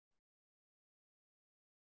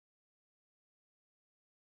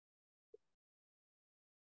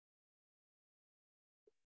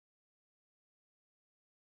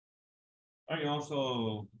All right,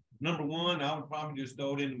 also number one, I would probably just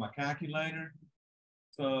throw it into my calculator.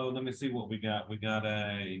 So let me see what we got. We got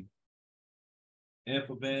a f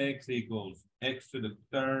of x equals x to the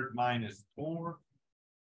third minus 4.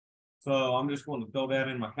 So I'm just going to throw that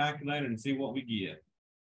in my calculator and see what we get.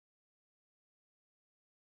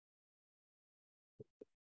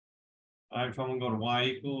 All right, so I'm going to go to y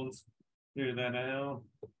equals, clear that out.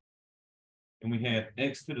 And we had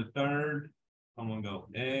x to the third. I'm going to go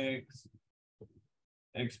x,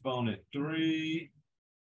 exponent 3.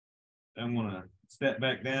 I'm going to step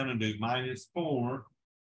back down and do minus 4.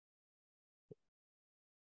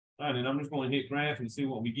 All right, and I'm just going to hit graph and see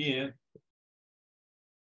what we get.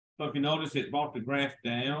 So if you notice, it brought the graph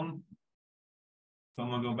down. So I'm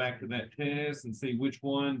going to go back to that test and see which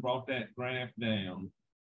one brought that graph down.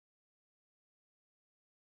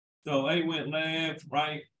 So A went left,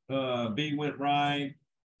 right, B went right,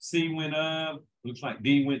 C went up. Looks like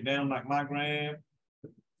D went down like my graph.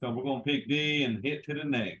 So we're going to pick D and hit to the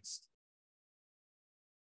next.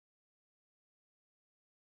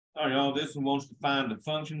 All right, y'all, this one wants to find the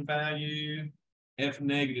function value, f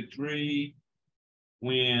negative 3,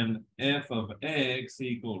 when f of x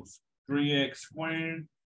equals 3x squared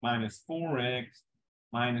minus 4x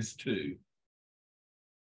minus 2.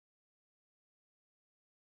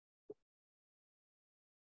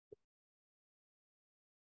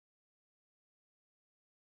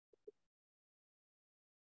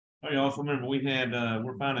 All right, also remember we had,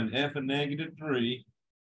 we're finding f of negative 3,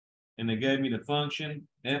 and they gave me the function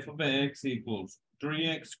f of x equals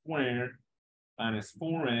 3x squared minus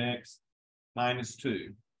 4x minus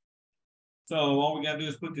 2. So all we got to do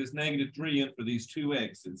is put this negative 3 in for these two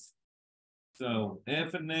x's. So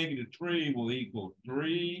f of negative 3 will equal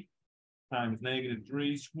 3 times negative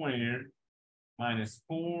 3 squared minus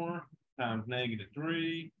 4 times negative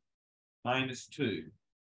 3 minus 2.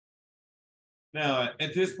 Now,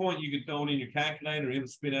 at this point, you can throw it in your calculator. It'll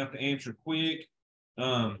spit out the answer quick.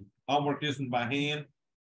 I'll work this one by hand.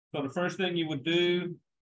 So the first thing you would do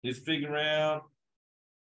is figure out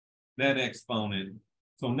that exponent.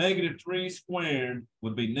 So negative 3 squared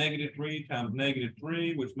would be negative 3 times negative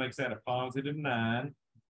 3, which makes that a positive 9.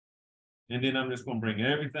 And then I'm just going to bring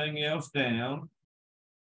everything else down.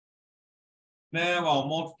 Now I'll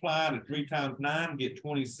multiply to 3 times 9 and get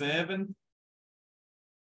 27.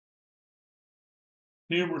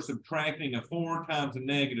 Here we're subtracting a 4 times a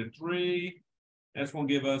negative 3. That's going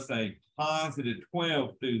to give us a positive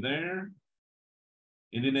 12 through there.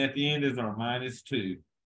 And then at the end is our minus 2.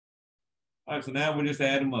 All right, so now we just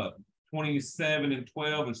add them up. 27 and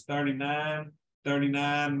 12 is 39.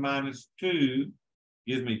 39 minus 2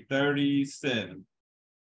 gives me 37.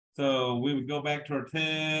 So we would go back to our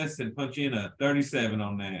test and punch in a 37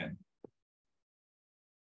 on that.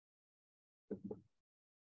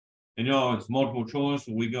 And y'all, it's multiple choice,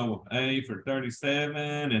 so we go with A for 37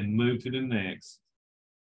 and move to the next.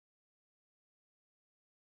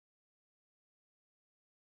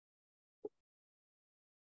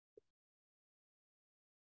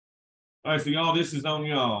 All right, so y'all, this is on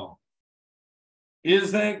y'all.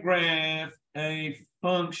 Is that graph a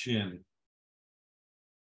function?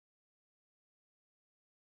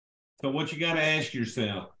 So what you got to ask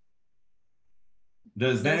yourself,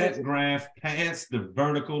 does that graph pass the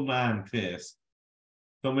vertical line test?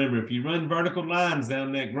 So remember, if you run vertical lines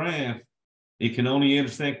down that graph, it can only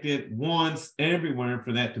intersect it once everywhere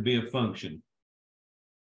for that to be a function.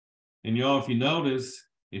 And y'all, if you notice,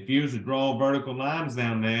 if you use to draw vertical lines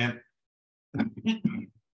down that,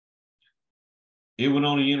 it would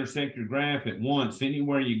only intersect your graph at once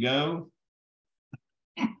anywhere you go.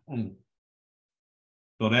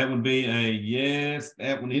 So that would be a yes,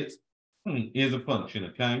 that one is a function,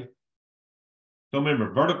 okay? So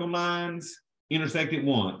remember, vertical lines intersect at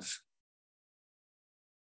once.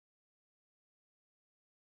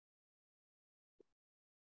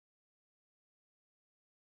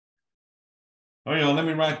 All right, y'all, let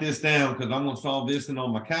me write this down because I'm going to solve this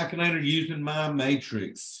on my calculator using my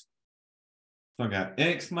matrix. So I got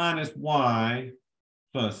x minus y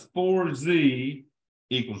plus 4z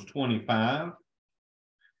equals 25.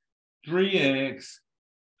 3x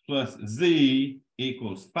plus z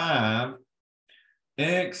equals 5.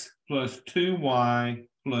 X plus 2y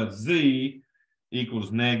plus z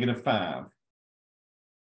equals negative 5.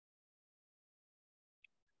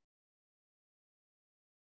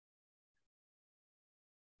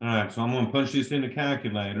 All right, so I'm going to punch this in the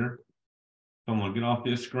calculator. So I'm going to get off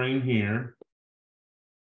this screen here.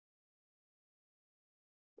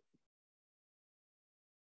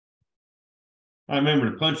 I remember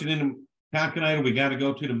to punch it in the calculator, we got to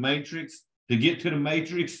go to the matrix. To get to the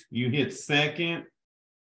matrix, you hit second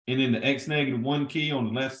and then the X -1 key on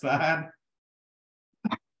the left side.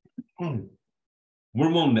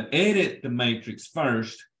 We're wanting to edit the matrix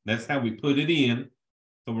first. That's how we put it in.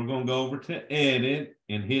 So we're going to go over to edit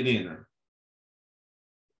and hit enter.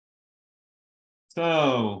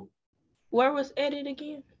 So where was edit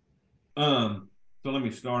again? So let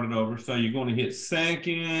me start it over. So you're going to hit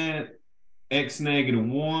second X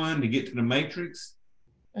 -1 to get to the matrix.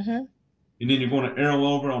 And then you're going to arrow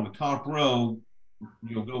over on the top row.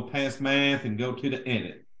 You'll go past math and go to the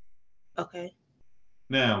edit. Okay.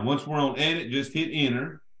 Now, once we're on edit, just hit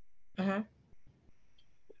enter.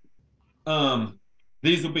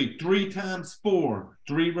 These will be 3 times 4,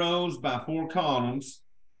 3 rows by 4 columns.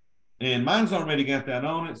 And mine's already got that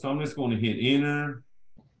on it, so I'm just going to hit enter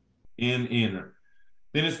and enter.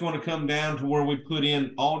 Then it's going to come down to where we put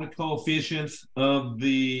in all the coefficients of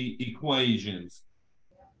the equations.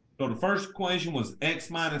 So the first equation was x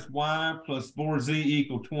minus y plus 4z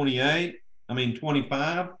equal 25.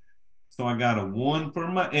 So I got a 1 for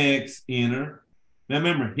my x, enter. Now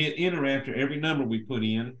remember, hit enter after every number we put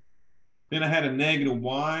in. Then I had a negative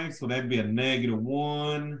y, so that'd be a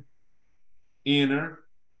 -1, enter.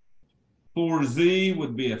 4z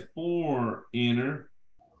would be a 4, enter.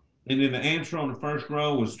 And then the answer on the first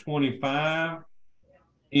row was 25,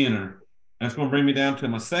 enter. That's going to bring me down to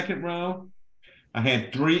my second row. I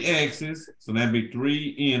had 3 x's, so that'd be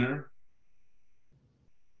 3, enter.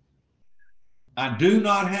 I do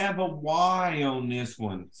not have a y on this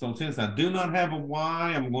one. So since I do not have a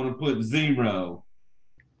y, I'm going to put 0.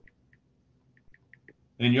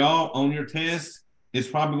 And y'all, on your test, it's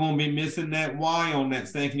probably going to be missing that y on that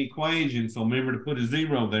second equation. So remember to put a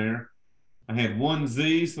 0 there. I had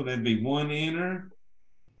 1z, so that'd be 1, enter.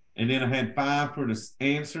 And then I had 5 for the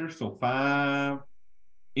answer, so 5,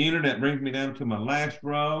 enter. That brings me down to my last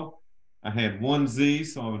row. I had 1z,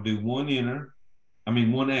 so I would do 1, enter.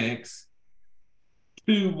 1x.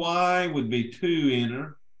 2y would be 2,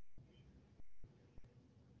 enter.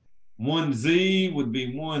 1z would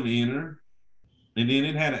be 1, enter. And then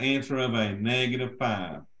it had an answer of a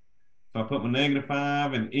 -5. So I put my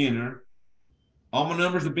 -5 and enter. All my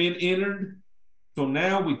numbers have been entered. So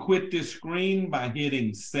now we quit this screen by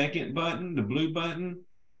hitting second button, the blue button.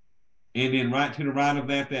 And then right to the right of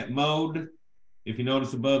that, that mode. If you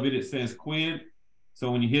notice above it, it says quit.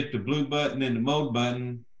 So when you hit the blue button and the mode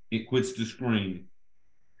button, it quits the screen.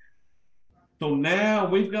 So now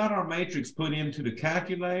we've got our matrix put into the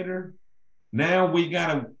calculator. Now we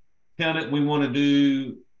got to tell it we want to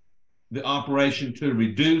do the operation to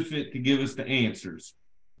reduce it to give us the answers.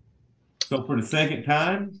 So for the second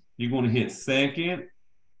time, you're going to hit second,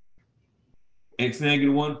 X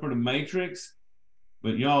 -1 for the matrix.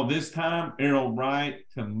 But y'all, this time, arrow right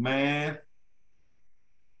to math.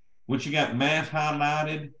 Once you got math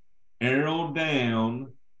highlighted, arrow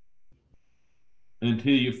down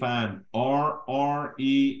until you find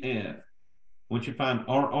RREF. Once you find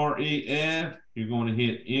RREF, you're going to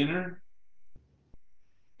hit enter.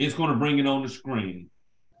 It's going to bring it on the screen.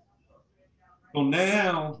 So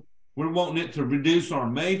now we're wanting it to reduce our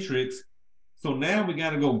matrix. So now we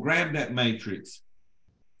got to go grab that matrix.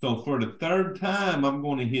 So for the third time, I'm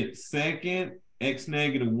going to hit second, X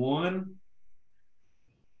 -1.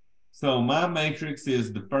 So my matrix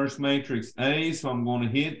is the first matrix A, so I'm going to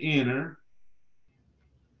hit enter.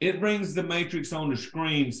 It brings the matrix on the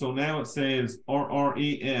screen, so now it says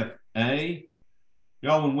RREFA.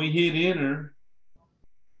 Y'all, when we hit enter,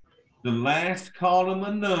 the last column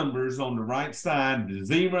of numbers on the right side, the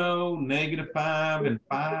 0, -5, and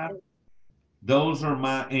 5, those are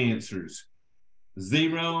my answers.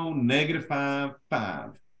 0, -5,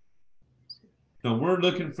 5. So we're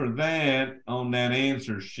looking for that on that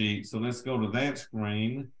answer sheet. So let's go to that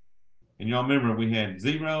screen. And y'all remember we had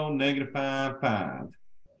 0, -5, 5.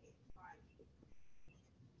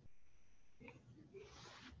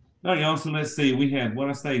 Now y'all, so let's see. We had, what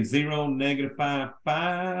I say, 0, -5,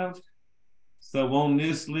 5. So on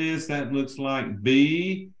this list, that looks like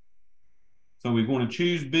B. So we're going to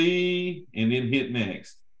choose B and then hit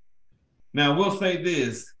next. Now we'll say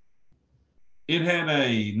this. It had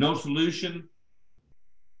a no solution.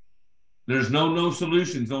 There's no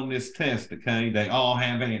solutions on this test, okay? They all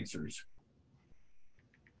have answers.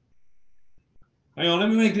 Hey, let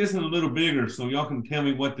me make this a little bigger so y'all can tell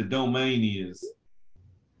me what the domain is.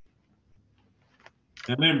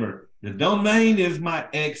 Now remember, the domain is my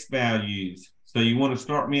x values. So you want to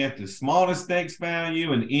start me at the smallest x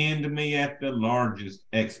value and end me at the largest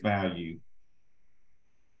x value.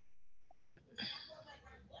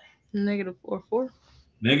 -4, 4.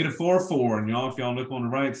 -4, 4. And y'all, if y'all look on the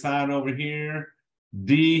right side over here,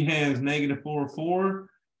 D has -4, 4.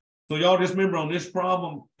 So y'all just remember on this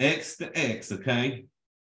problem, x to x, okay?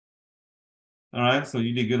 All right, so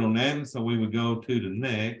you did good on that. And so we would go to the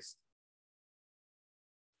next.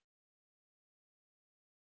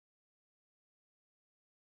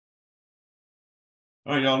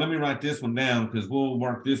 All right, y'all, let me write this one down because we'll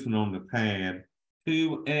work this one on the pad.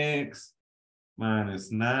 2x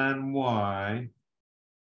minus 9y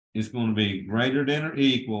is going to be greater than or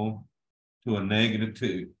equal to a negative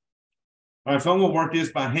 2. All right, so I'm going to work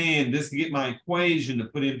this by hand just to get my equation to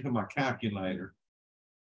put into my calculator.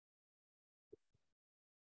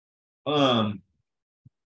 Once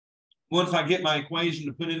I get my equation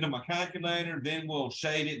to put into my calculator, then we'll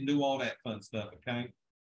shade it and do all that fun stuff, okay?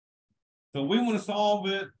 So we want to solve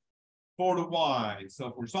it for the y. So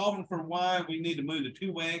if we're solving for y, we need to move the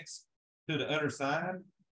 2x to the other side.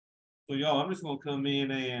 So y'all, I'm just going to come in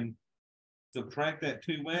and subtract that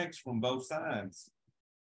 2x from both sides.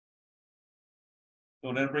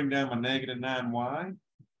 So that'll bring down my negative 9y.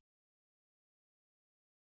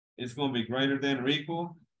 It's going to be greater than or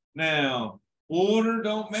equal. Now, order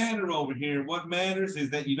don't matter over here. What matters is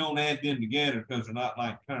that you don't add them together because they're not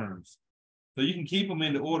like terms. So you can keep them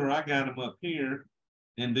into order. I got them up here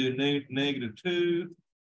and do negative 2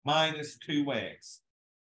 minus 2x.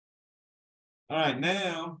 All right,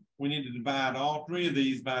 now we need to divide all three of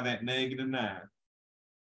these by that negative 9.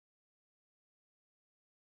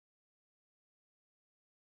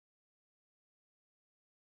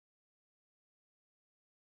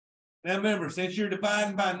 Now remember, since you're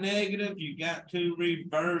dividing by negative, you got to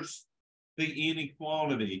reverse the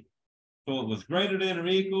inequality. So it was greater than or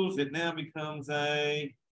equals, it now becomes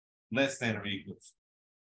a less than or equals.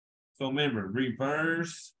 So remember,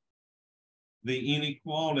 reverse the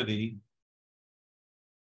inequality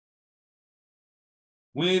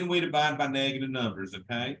when we divide by negative numbers,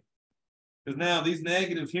 okay? Because now these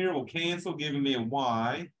negatives here will cancel, giving me a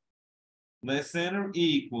y less than or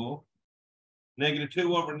equal. Negative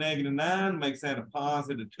 2 over negative 9 makes that a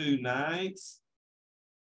positive 2/9.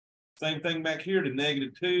 Same thing back here, the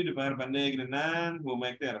negative 2 divided by negative 9 will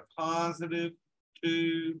make that a positive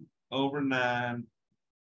 2 over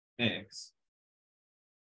 9x.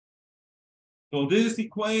 So this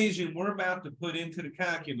equation we're about to put into the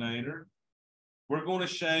calculator, we're going to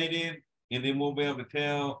shade it, and then we'll be able to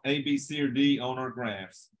tell A, B, C, or D on our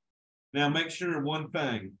graphs. Now make sure one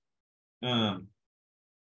thing.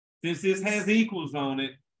 Since this has equals on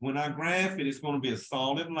it, when I graph it, it's going to be a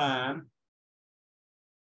solid line.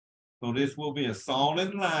 So this will be a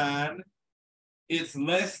solid line. It's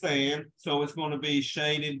less than, so it's going to be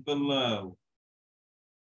shaded below.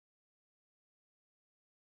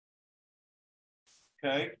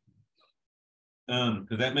 Okay.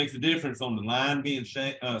 Because that makes a difference on the line being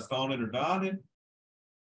solid or dotted,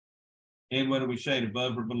 and whether we shade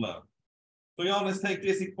above or below. So y'all, let's take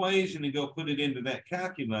this equation and go put it into that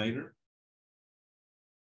calculator.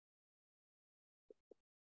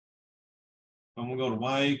 I'm going to go to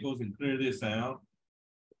y equals and clear this out.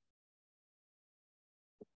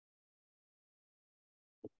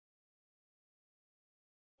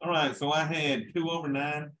 All right, so I had 2 over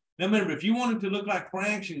 9. Now remember, if you want it to look like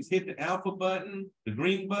fractions, hit the alpha button, the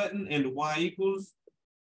green button, and the y equals,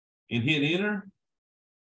 and hit enter.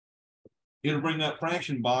 It'll bring up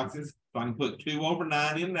fraction boxes. So I can put 2 over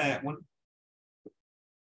 9 in that one.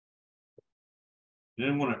 Then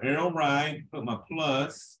I'm going to arrow right, put my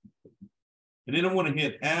plus. And then I want to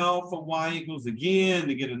hit alpha y equals again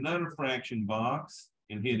to get another fraction box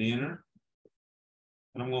and hit enter.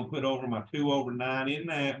 And I'm going to put over my 2 over 9 in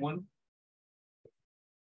that one.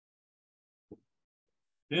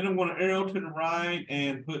 Then I'm going to arrow to the right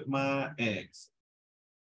and put my x.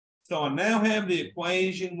 So I now have the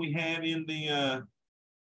equation we had in the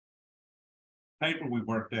paper we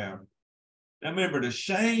worked out. Now remember, to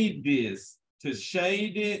shade this, to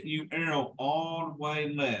shade it, you arrow all the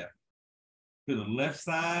way left to the left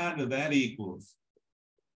side of that equals.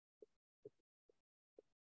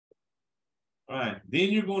 All right, then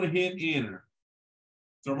you're going to hit enter.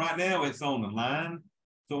 So right now it's on the line.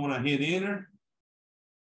 So when I hit enter,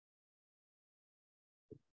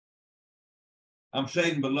 I'm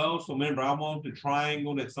shading below. So remember, I want the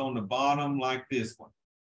triangle that's on the bottom like this one.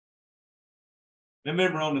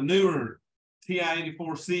 Remember, on the newer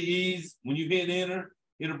TI-84 CEs, when you hit enter,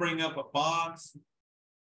 it'll bring up a box.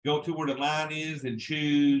 Go to where the line is and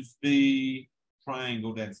choose the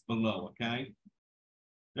triangle that's below, okay?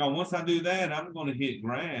 Now, once I do that, I'm going to hit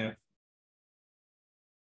graph.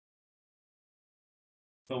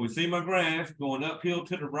 So we see my graph going uphill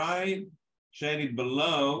to the right, shaded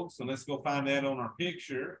below. So let's go find that on our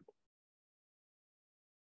picture.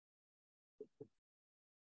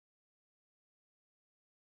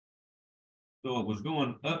 So it was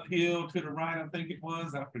going uphill to the right, I think it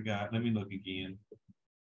was. I forgot. Let me look again.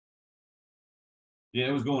 Yeah,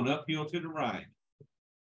 it was going uphill to the right.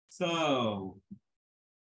 So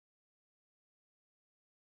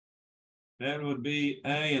that would be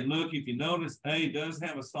A. And look, if you notice, A does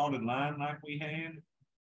have a solid line like we had.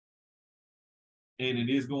 And it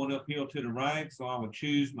is going uphill to the right. So I would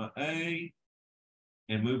choose my A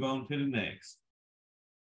and move on to the next.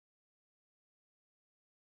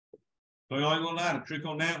 So you ain't gonna lie, the trick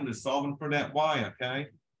on that one is solving for that Y, okay?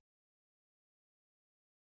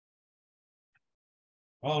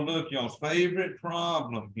 Oh, look, y'all's favorite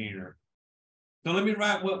problem here. So let me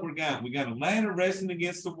write what we got. We got a ladder resting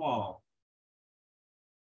against the wall.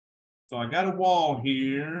 So I got a wall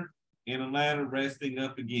here and a ladder resting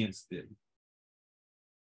up against it.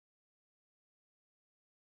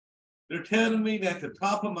 They're telling me that the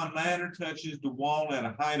top of my ladder touches the wall at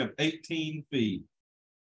a height of 18 feet.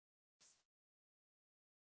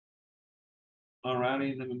 All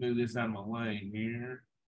righty, let me move this out of my way here.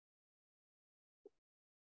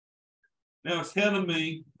 Now it's telling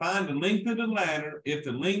me find the length of the ladder if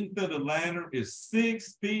the length of the ladder is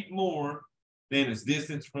 6 feet more than its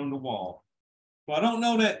distance from the wall. So I don't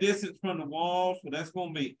know that distance from the wall, so that's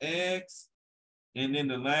going to be X, and then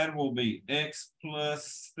the ladder will be X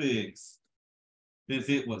plus 6, since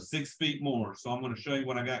it was 6 feet more. So I'm going to show you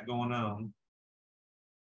what I got going on.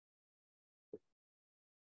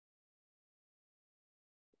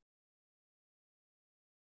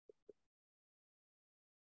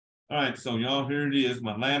 All right, so y'all, here it is.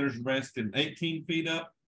 My ladder's resting 18 feet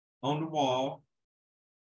up on the wall.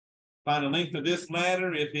 Find the length of this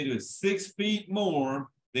ladder if it is 6 feet more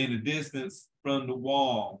than the distance from the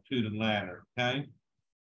wall to the ladder, okay?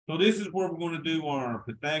 So this is where we're going to do our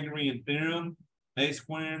Pythagorean theorem. A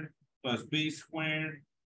squared plus B squared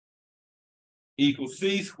equals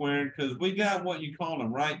C squared, because we got what you call a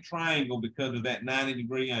right triangle because of that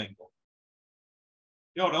 90-degree angle.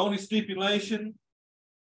 Y'all, the only stipulation,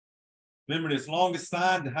 remember this longest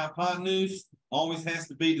side, the hypotenuse, always has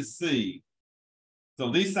to be the C. So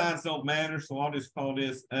these sides don't matter, so I'll just call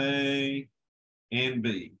this A and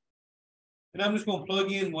B. And I'm just going to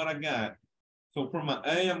plug in what I got. So for my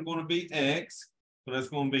A, I'm going to be X. So that's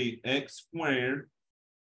going to be X squared.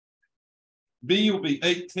 B will be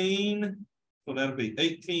 18. So that'll be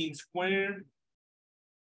 18 squared.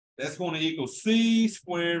 That's going to equal C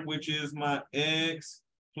squared, which is my X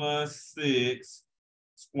plus 6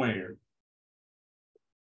 squared.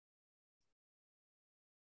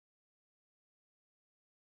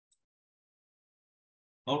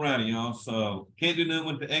 All righty, y'all. So can't do nothing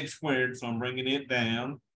with the X squared, so I'm bringing it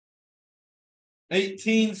down.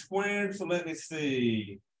 18 squared, so let me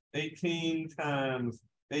see. 18 times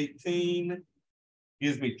 18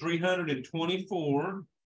 gives me 324.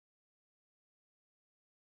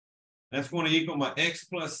 That's going to equal my X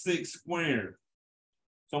plus 6 squared.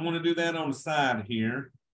 So I'm going to do that on the side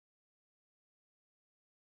here.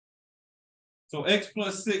 So X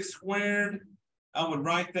plus 6 squared, I would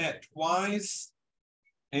write that twice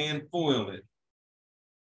and FOIL it.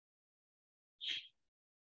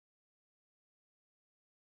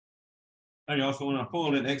 And also when I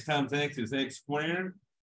FOIL it, X times X is X squared.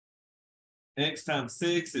 X times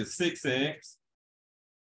 6 is 6X.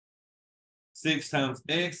 6 times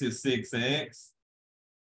X is 6X.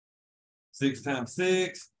 6 times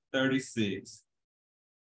 6, 36.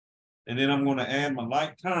 And then I'm going to add my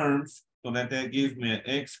like terms so that gives me an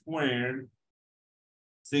X squared.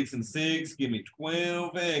 6 and 6 give me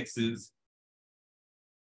 12 X's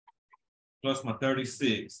plus my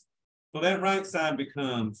 36. So that right side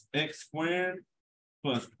becomes X squared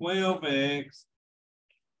plus 12X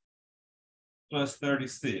plus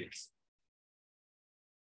 36.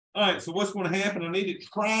 All right, so what's going to happen? I need to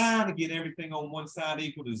try to get everything on one side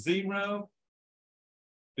equal to 0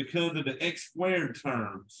 because of the X squared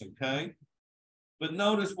terms, okay? But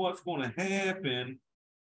notice what's going to happen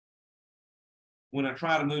when I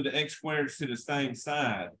try to move the X squareds to the same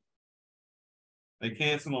side. They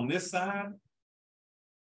cancel on this side.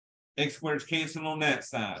 X squareds cancel on that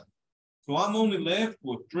side. So I'm only left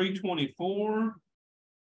with 324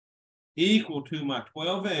 equal to my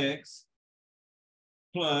 12X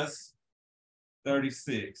plus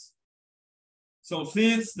 36. So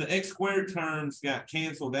since the X squared terms got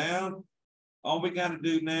canceled out, all we got to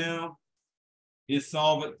do now is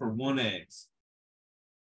solve it for 1X.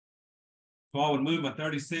 So I would move my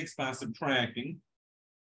 36 by subtracting.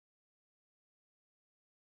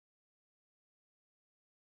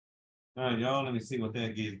 All right, y'all, let me see what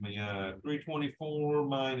that gives me. 324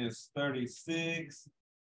 minus 36.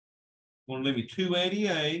 Going to leave me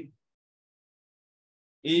 288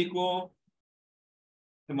 equal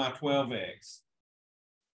to my 12x.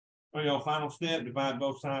 For your final step, divide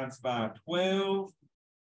both sides by 12.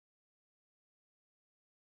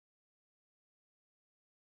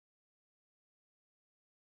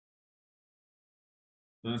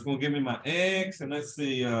 So it's going to give me my x, and let's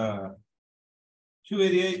see,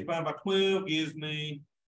 288 divided by 12 gives me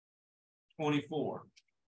 24.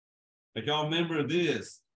 But y'all remember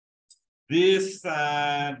this. This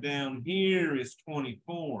side down here is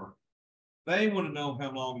 24. They want to know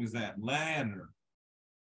how long is that ladder.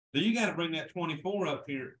 So you got to bring that 24 up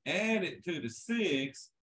here, add it to the 6.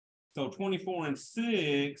 So 24 and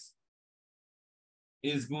 6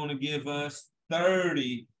 is going to give us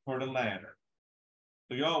 30 for the ladder.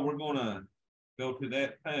 So y'all, we're going to go to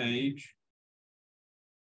that page.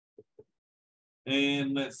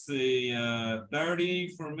 And let's see,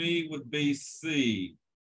 30 for me would be C.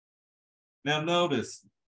 Now notice,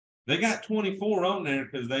 they got 24 on there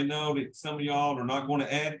because they know that some of y'all are not going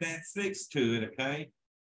to add that 6 to it, okay?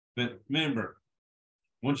 But remember,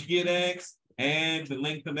 once you get X, add the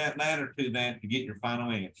length of that ladder to that to get your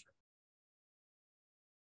final answer.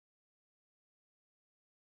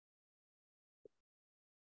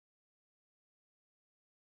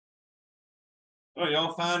 All right,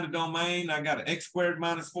 y'all find the domain. I got an x squared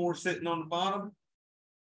minus 4 sitting on the bottom.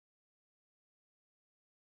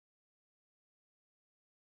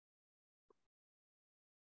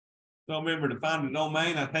 So remember, to find the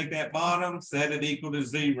domain, I take that bottom, set it equal to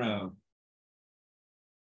 0.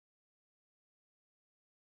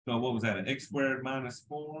 So what was that, an x squared minus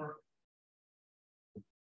 4?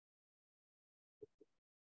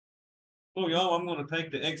 So y'all, I'm going to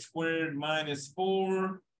take the x squared minus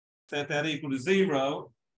 4, set that equal to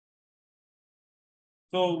 0.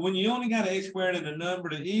 So when you only got an x squared in a number,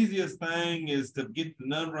 the easiest thing is to get the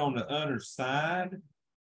number on the other side.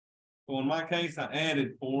 So in my case, I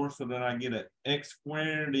added 4 so that I get an x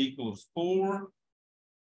squared equals 4.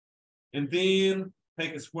 And then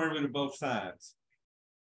take a square root of both sides.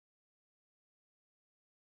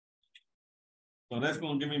 So that's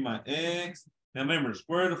going to give me my x. Now remember,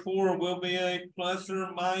 square root of 4 will be a plus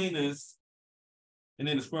or minus. And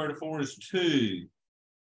then the square root of 4 is 2.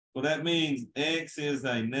 So that means x is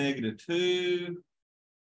a negative 2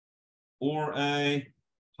 or a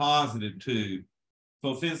positive 2.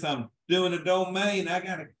 So since I'm doing a domain, I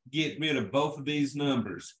got to get rid of both of these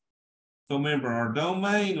numbers. So remember, our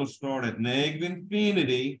domain will start at negative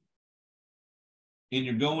infinity. And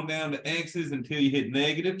you're going down to x's until you hit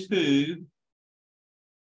negative 2.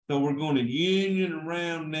 So we're going to union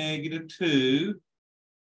around negative 2.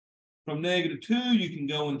 From negative 2, you can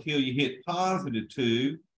go until you hit positive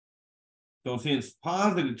 2. So since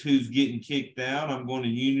positive 2 is getting kicked out, I'm going to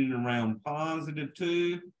union around positive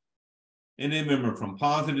 2. And then remember, from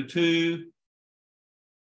positive 2,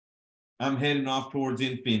 I'm heading off towards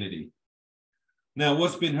infinity. Now,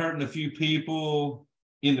 what's been hurting a few people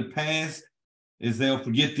in the past is they'll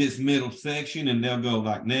forget this middle section and they'll go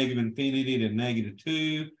like negative infinity to negative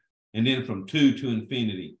 2, and then from 2 to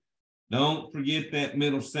infinity. Don't forget that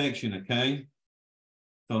middle section, okay?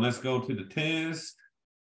 So let's go to the test.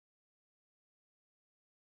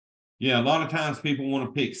 Yeah, a lot of times people want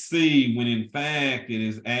to pick C when in fact it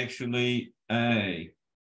is actually A.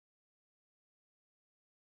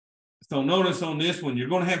 So notice on this one, you're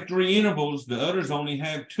going to have 3 intervals. The others only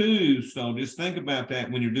have 2. So just think about that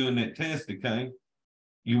when you're doing that test, okay?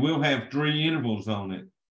 You will have 3 intervals on it.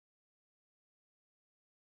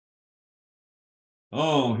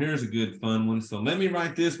 Oh, here's a good fun one. So let me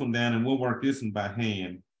write this one down and we'll work this one by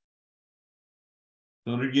hand.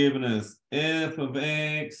 So they're giving us f of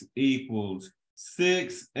x equals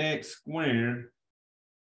 6x squared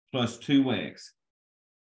plus 2x.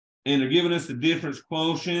 And they're giving us the difference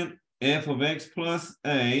quotient, f of x plus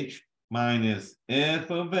h minus f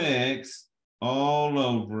of x all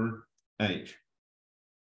over h.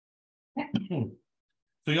 So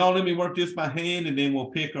y'all let me work this by hand and then we'll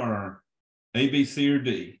pick our A, B, C, or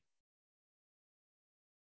D.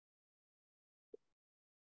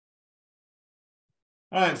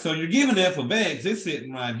 All right, so you're given f of x, it's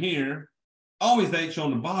sitting right here. Always h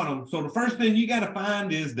on the bottom. So the first thing you got to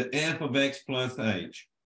find is the f of x plus h.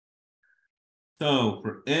 So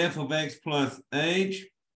for f of x plus h,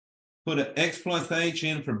 put an x plus h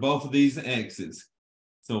in for both of these x's.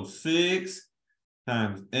 So 6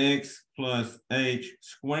 times x plus h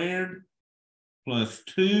squared plus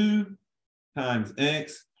 2 times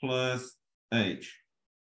x plus h.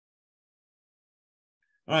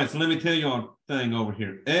 All right, so let me tell you a thing over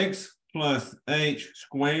here. X plus h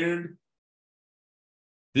squared.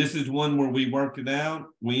 This is one where we worked it out.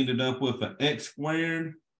 We ended up with an x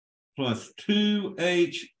squared plus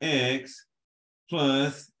 2hx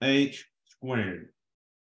plus h squared.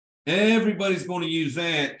 Everybody's going to use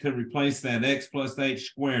that to replace that x plus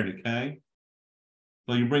h squared, okay?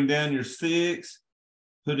 So you bring down your 6,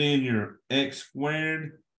 put in your x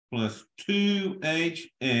squared plus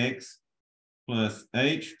 2hx plus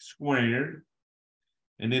h squared.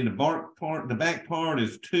 And then the back part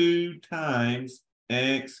is 2 times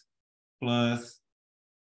x plus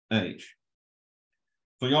h.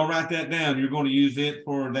 So y'all write that down. You're going to use it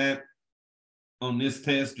for that on this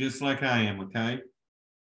test just like I am, okay?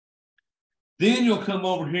 Then you'll come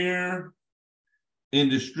over here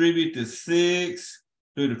and distribute the 6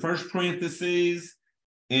 through the first parentheses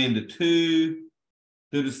and the 2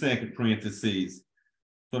 through the second parentheses.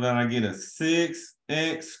 So that I get a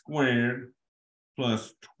 6x squared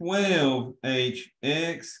plus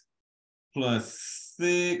 12hx plus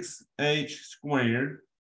 6h squared.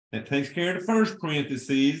 That takes care of the first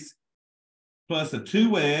parentheses plus a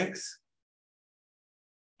 2x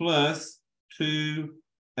plus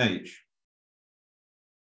 2h.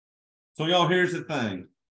 So y'all, here's the thing.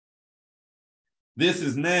 This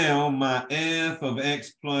is now my f of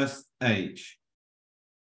x plus h.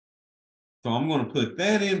 So I'm going to put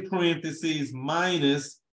that in parentheses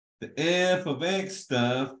minus the f of x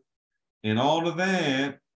stuff, and all of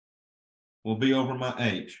that will be over my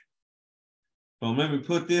h. So let me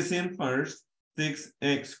put this in first.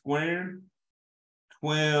 6x squared,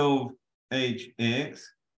 12hx,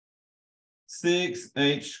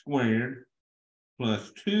 6h squared,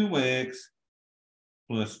 plus 2x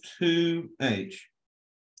plus 2h.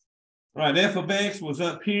 All right, f of x was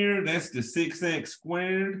up here. That's the 6x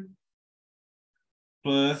squared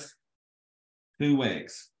plus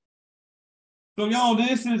 2x. So y'all,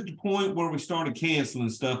 this is the point where we started canceling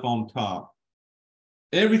stuff on top.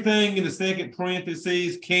 Everything in the second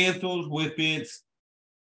parentheses cancels with its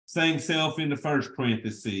same self in the first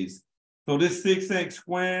parentheses. So this 6x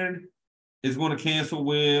squared is going to cancel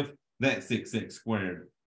with that 6x squared.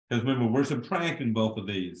 Because remember, we're subtracting both of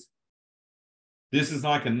these. This is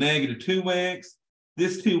like a negative 2x.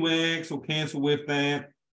 This 2x will cancel with that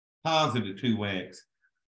positive 2x.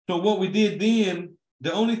 So what we did then,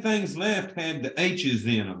 the only things left had the h's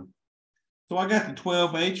in them. So I got the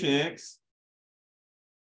 12hx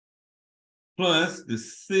plus the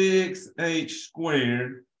 6h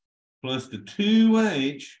squared plus the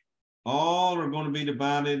 2h, all are going to be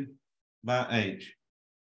divided by h.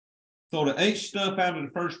 So the h stuff out of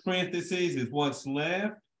the first parentheses is what's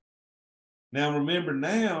left. Now remember,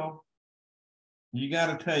 now you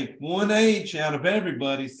got to take one h out of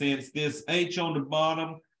everybody, since this h on the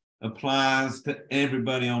bottom applies to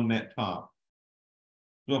everybody on that top.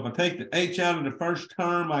 So if I take the h out of the first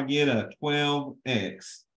term, I get a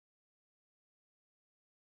 12x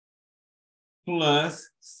plus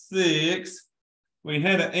 6. We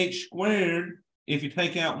had an h squared. If you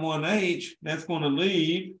take out one h, that's going to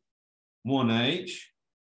leave one h.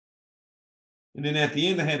 And then at the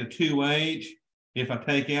end, I had a 2h. If I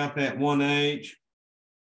take out that one h,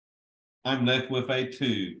 I'm left with a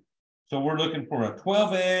 2. So we're looking for a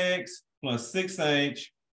 12x plus 6h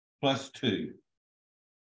plus 2.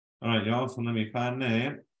 All right, y'all, so let me find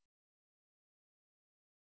that.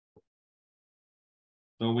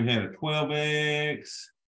 So we had a 12x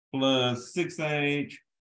plus 6h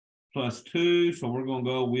plus 2. So we're going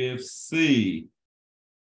to go with C.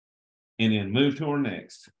 And then move to our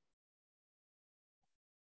next.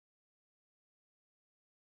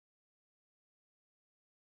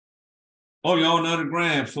 Oh, y'all, another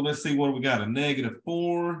graph. So let's see what we got. A negative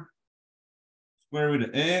 4 square root of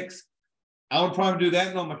x. I would probably do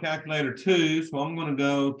that on my calculator too. So I'm going to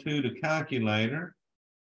go to the calculator.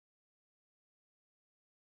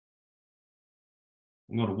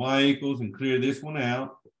 I'm going to y equals and clear this one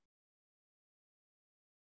out.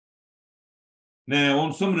 Now,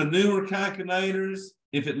 on some of the newer calculators,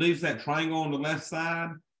 if it leaves that triangle on the left side,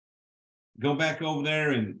 go back over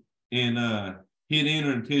there and hit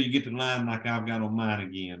enter until you get the line like I've got on mine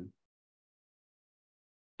again.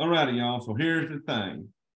 All righty, y'all. So here's the thing.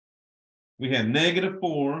 We had negative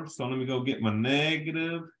 4. So let me go get my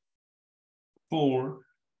negative 4.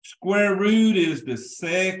 Square root is the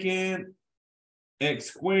second x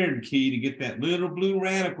squared key to get that little blue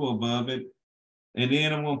radical above it. And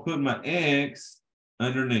then I'm going to put my x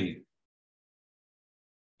underneath.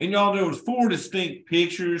 And y'all, there was 4 distinct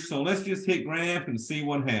pictures. So let's just hit graph and see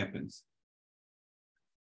what happens.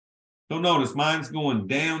 So notice mine's going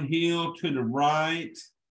downhill to the right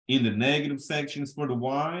in the negative sections for the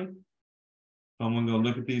y. So I'm going to go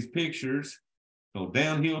look at these pictures. Go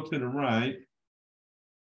downhill to the right.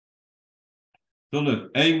 So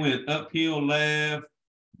look, A went uphill left,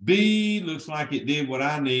 B looks like it did what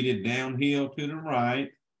I needed, downhill to the right.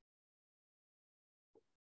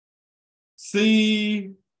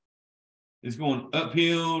 C is going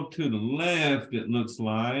uphill to the left, it looks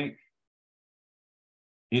like.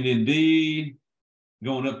 And then D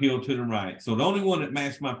going uphill to the right. So the only one that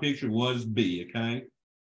matched my picture was B, okay?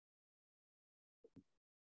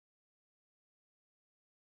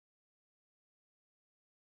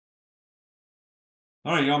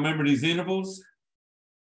 All right, y'all remember these intervals?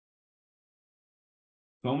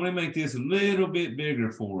 So I'm going to make this a little bit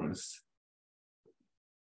bigger for us.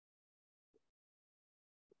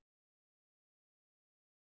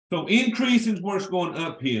 So increasing is where it's going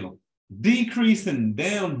uphill. Decreasing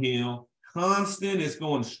downhill, constant is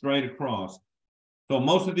going straight across. So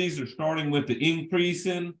most of these are starting with the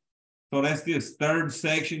increasing. So that's this third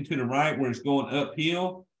section to the right where it's going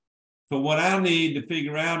uphill. So what I need to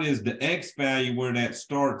figure out is the X value where that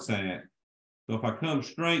starts at. So if I come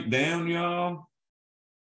straight down, y'all,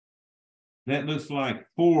 that looks like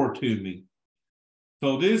 4 to me.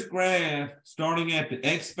 So this graph, starting at the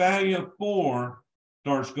X value of 4,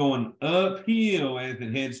 starts going uphill as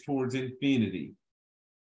it heads towards infinity.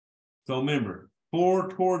 So remember, 4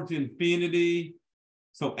 towards infinity.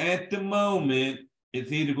 So at the moment,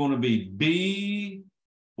 it's either going to be B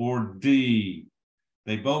or D.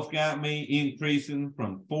 They both got me increasing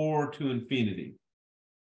from 4 to infinity.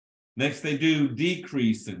 Next, they do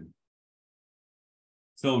decreasing.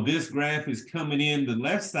 So this graph is coming in the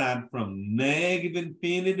left side from negative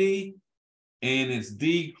infinity, and it's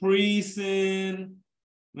decreasing.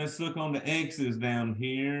 Let's look on the X's down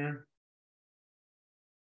here.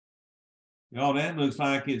 Oh, that looks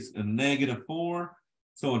like it's a -4.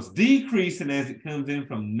 So it's decreasing as it comes in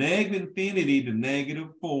from negative infinity to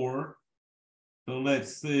 -4. So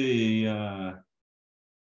let's see.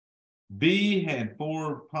 B had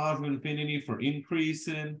 4 positive infinity for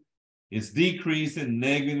increasing. It's decreasing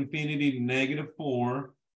negative infinity to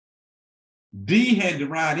 -4. D had the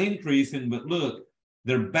right increasing, but look,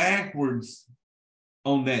 they're backwards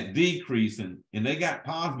on that decreasing, and they got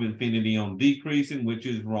positive infinity on decreasing, which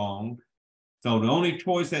is wrong. So the only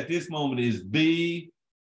choice at this moment is B,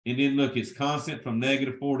 and then look, it's constant from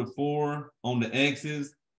 -4 to 4 on the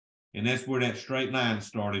X's, and that's where that straight line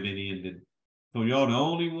started and ended. So y'all, the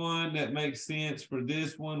only one that makes sense for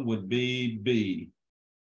this one would be B.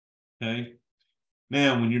 Okay.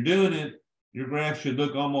 Now, when you're doing it, your graph should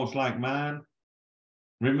look almost like mine.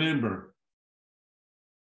 Remember,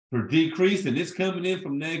 for decreasing, it's coming in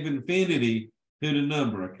from negative infinity to the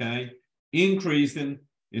number, okay? Increasing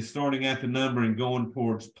is starting at the number and going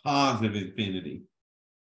towards positive infinity.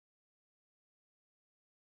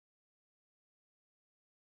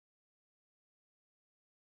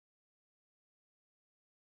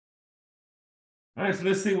 All right, so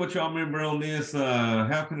let's see what y'all remember on this.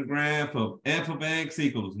 How can the graph of f of x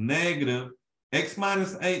equals negative x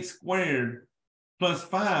minus 8 squared plus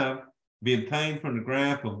 5 be obtained from the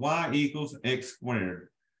graph of y equals x squared?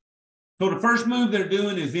 So the first move they're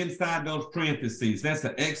doing is inside those parentheses. That's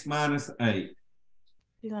the x minus 8.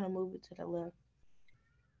 You're gonna move it to the left.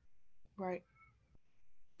 Right.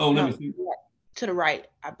 Oh, let No, me see. to the right,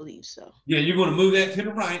 I believe so. Yeah, you're going to move that to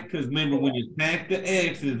the right because remember, when you stack the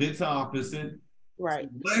x's, it's opposite. Right.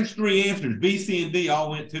 So the last 3 answers, B, C, and D,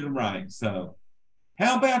 all went to the right. So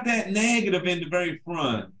how about that negative in the very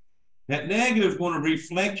front? That negative is going to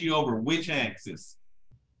reflect you over which axis?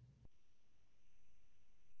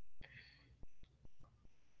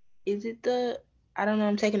 Is it I don't know,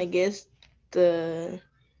 I'm taking a guess, the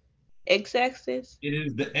x-axis? It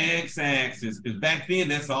is the x-axis, because back then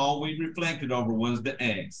that's all we reflected over was the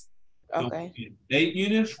x. So Okay. 8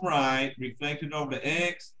 units right, reflected over the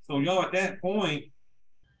x. So y'all at that point,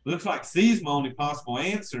 looks like C is my only possible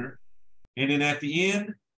answer. And then at the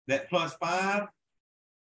end, that plus 5,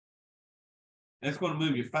 that's going to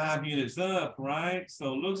move you 5 units up, right?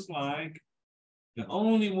 So it looks like the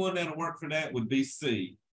only one that'll work for that would be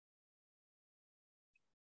C.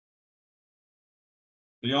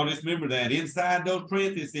 So y'all just remember that inside those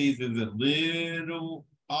parentheses is a little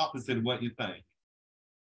opposite of what you think.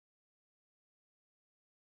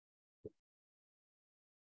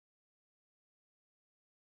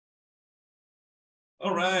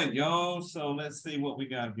 All right, y'all. So let's see what we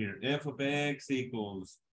got here. F of x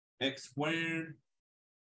equals x squared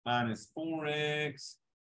minus 4x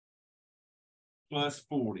plus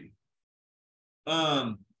 40.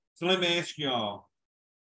 So let me ask y'all,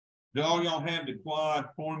 do all y'all have the quad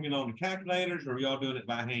formula on the calculators, or are y'all doing it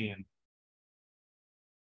by hand?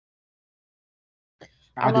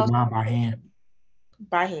 I do mine by hand.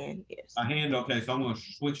 By hand, yes. By hand, okay. So I'm going to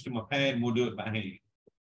switch to my pad and we'll do it by hand.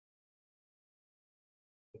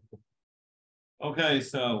 Okay,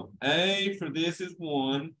 so A for this is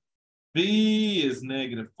 1, B is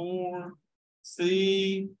 -4,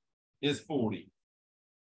 C is 40.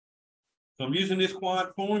 So I'm using this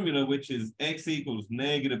quad formula, which is x equals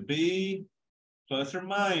 -b plus or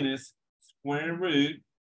minus square root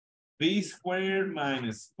b squared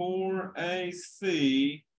minus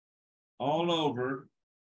 4ac all over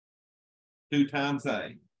 2 times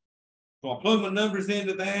a. So I'll plug my numbers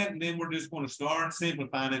into that, and then we're just going to start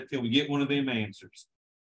simplifying it until we get one of them answers.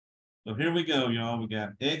 So here we go, y'all. We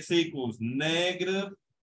got x equals negative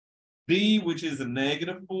b, which is a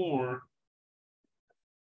 -4,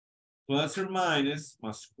 plus or minus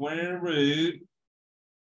my square root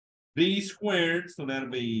b squared, so that'll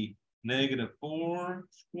be -4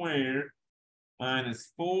 squared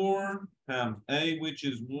minus 4 times a, which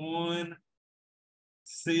is 1,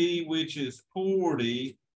 c, which is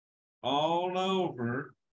 40, all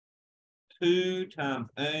over 2 times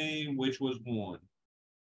a, which was 1.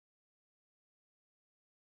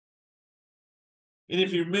 And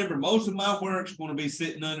if you remember, most of my work's going to be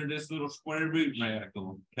sitting under this little square root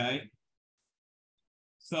radical, okay?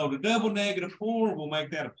 So the double -4 will make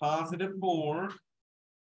that a +4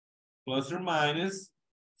 plus or minus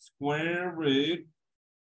square root.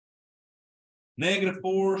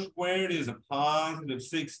 -4 squared is a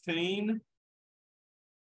 +16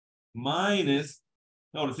 minus,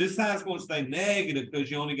 notice this side's going to stay negative because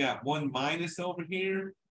you only got one minus over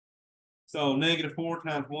here. So -4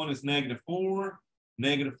 times 1 is -4.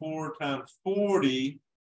 -4 times 40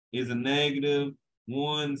 is a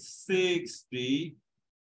 -160.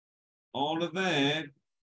 All of that,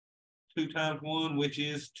 2 times 1, which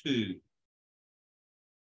is 2.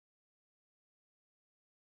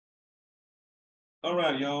 All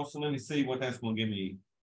right, y'all. So let me see what that's going to give me.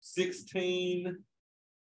 16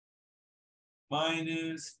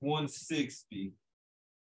 minus 160.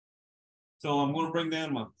 So I'm going to bring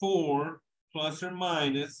down my 4 plus or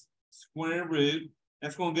minus square root.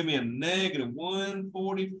 That's going to give me a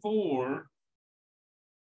 -144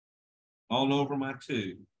 all over my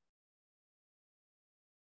 2.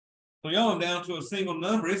 So y'all, I'm down to a single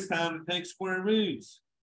number. It's time to take square roots.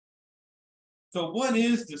 So what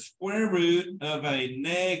is the square root of a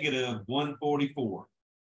 -144?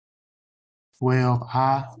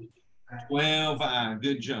 12i. 12i.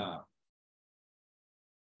 Good job.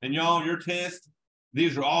 And y'all, your test,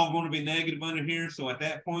 these are all going to be negative under here. So at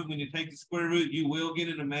that point, when you take the square root, you will get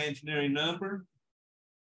an imaginary number.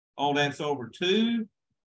 All that's over 2.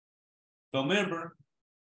 So remember,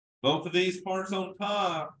 both of these parts on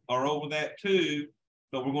top are over that 2.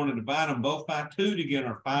 So we're going to divide them both by 2 to get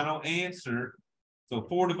our final answer. So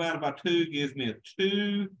 4 divided by 2 gives me a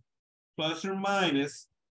 2 plus or minus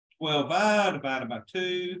 12i divided by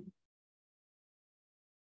 2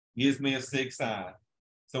 gives me a 6i.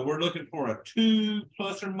 So we're looking for a 2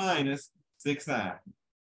 plus or minus 6i.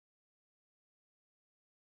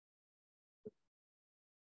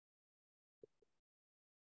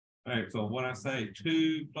 All right, so what I say,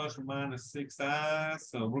 2 plus or minus 6i.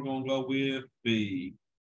 So we're going to go with B.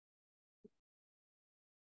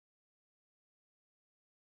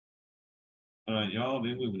 All right, y'all,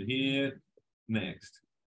 then we would hit next.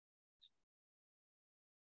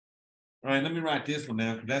 All right, let me write this one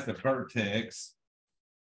down because that's a vertex.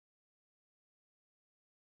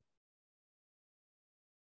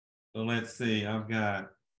 So let's see, I've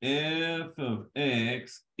got f of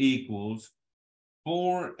x equals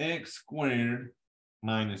 4x squared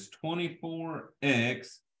minus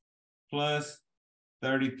 24x plus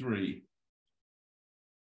 33.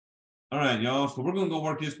 All right, y'all, so we're going to go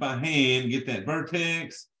work this by hand, get that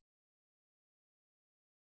vertex.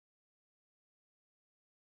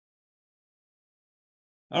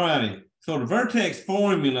 All righty, so the vertex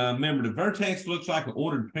formula, remember the vertex looks like an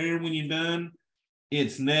ordered pair when you're done.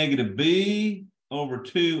 It's -b over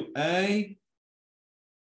 2a.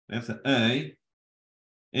 That's an A.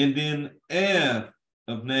 And then f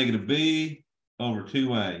of -b over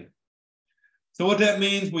 2a. So what that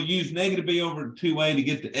means, we use -b over 2a to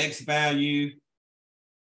get the x value.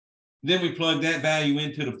 Then we plug that value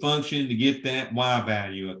into the function to get that y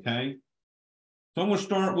value, okay? So I'm going to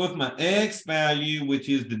start with my x value, which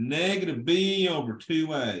is the -b over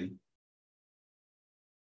 2a.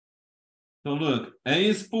 So look, a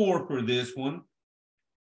is 4 for this one.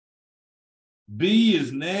 B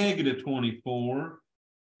is -24.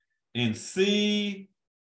 And C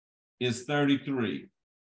is 33.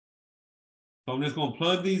 So I'm just going to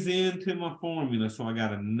plug these into my formula. So I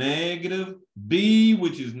got a -b,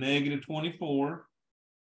 which is -24.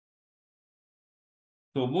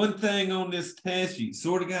 So one thing on this test, you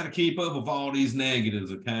sort of got to keep up with all these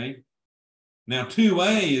negatives, okay? Now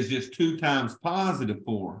 2a is just 2 times positive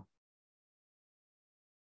 4.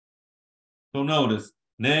 So notice,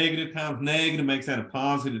 negative times negative makes that a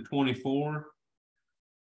positive 24.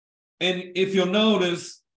 And if you'll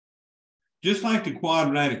notice, just like the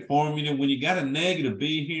quadratic formula, when you got a negative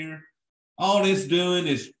b here, all it's doing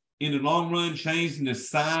is, in the long run, changing the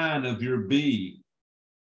sign of your b.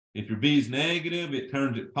 If your b is negative, it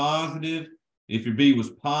turns it positive. If your b was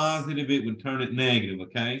positive, it would turn it negative,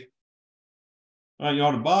 okay? All right,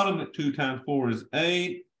 y'all, the bottom at 2 times 4 is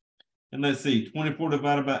 8. And let's see, 24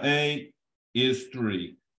 divided by 8 is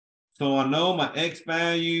 3. So I know my x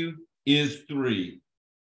value is 3.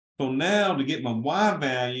 So now to get my y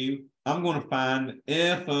value, I'm going to find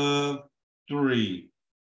f of 3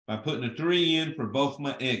 by putting a 3 in for both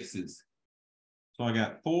my x's. So I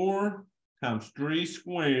got 4 times 3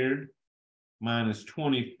 squared minus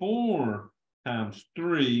 24 times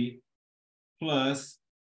 3 plus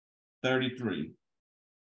 33.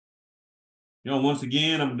 You know, once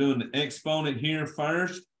again, I'm doing the exponent here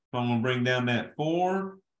first. So I'm going to bring down that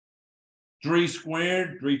 4. 3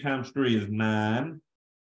 squared, 3 times 3 is 9.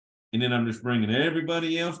 And then I'm just bringing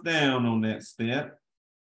everybody else down on that step.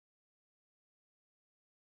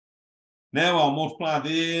 Now I'll multiply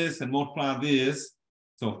this and multiply this.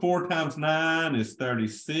 So 4 times 9 is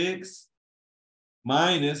 36.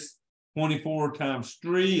 Minus 24 times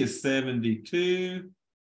 3 is 72.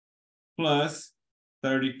 Plus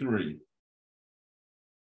 33.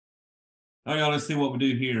 All right, y'all, let's see what we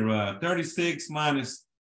do here. 36 minus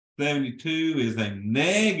 72 is a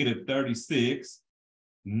negative 36.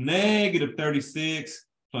 Negative 36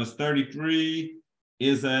 plus 33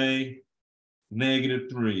 is a negative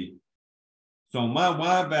 3. So my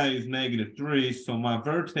y value is negative 3. So my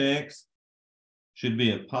vertex should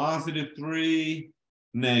be a positive 3,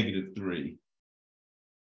 negative 3.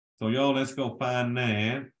 So y'all, let's go find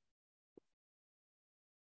that.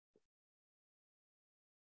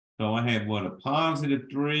 So I had what, a positive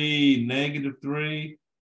 3, negative 3.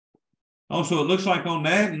 Also, it looks like on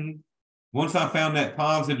that, and once I found that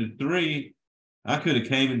positive 3, I could have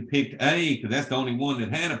came and picked A because that's the only one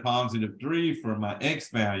that had a positive 3 for my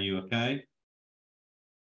x value, okay?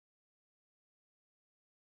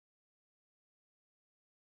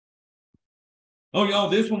 Oh, y'all,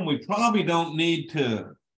 this one we probably don't need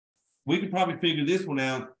to, we could probably figure this one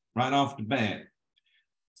out right off the bat.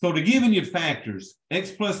 So to given you factors, x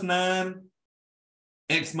plus 9,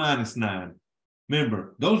 x minus 9.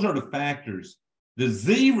 Remember, those are the factors. The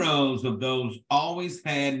zeros of those always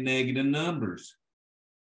had negative numbers.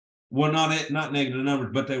 Well, not negative numbers,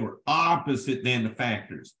 but they were opposite than the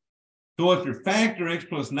factors. So if your factor x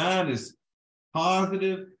plus 9 is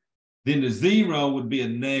positive, then the 0 would be a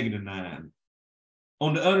negative 9.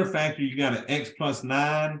 On the other factor, you got an x plus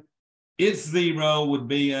 9. Its 0 would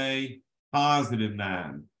be a positive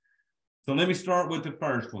 9. So let me start with the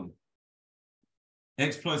first one.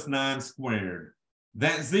 X plus 9 squared.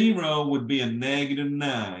 That 0 would be a negative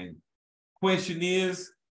 9. Question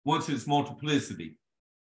is, what's its multiplicity?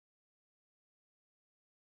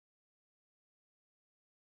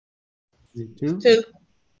 Is it 2? 2.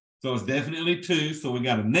 So it's definitely 2. So we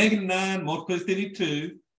got a negative 9, multiplicity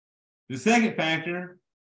 2. The second factor,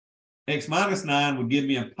 x minus 9, would give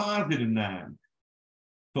me a positive 9.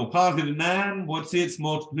 So positive 9, what's its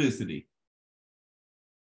multiplicity?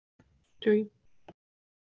 3.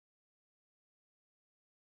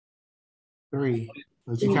 3.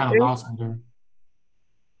 But you kind of lost me there.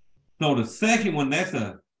 So the second one, that's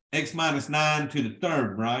a x minus 9 to the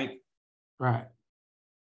third, right? Right.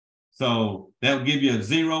 So that would give you a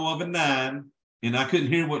 0 of a 9. And I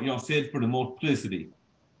couldn't hear what y'all said for the multiplicity.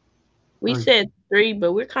 We 3. said 3,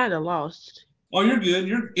 but we're kind of lost. Oh, you're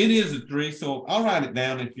good. It is a 3. So I'll write it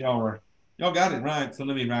down if y'all got it right. So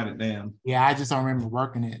let me write it down. Yeah, I just don't remember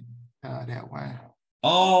working it that way.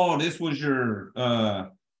 Oh, this was your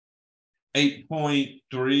 8.3,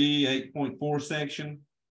 8.4 section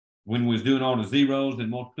when we was doing all the zeros and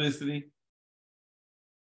multiplicity.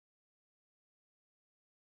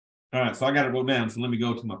 All right, so I got it wrote down. So let me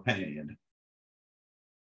go to my pad.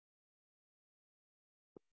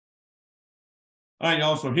 All right,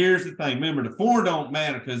 y'all. So here's the thing. Remember, the 4 don't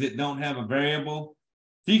matter because it don't have a variable.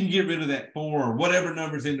 So you can get rid of that 4 or whatever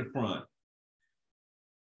number's in the front.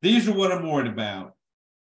 These are what I'm worried about.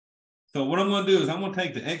 So what I'm going to do is I'm going to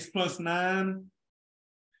take the x plus 9.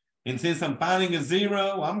 And since I'm finding a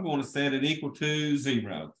 0, I'm going to set it equal to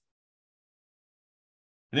 0.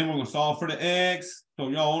 And then we're going to solve for the x. So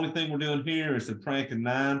y'all, only thing we're doing here is subtracting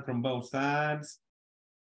 9 from both sides.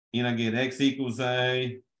 And I get x equals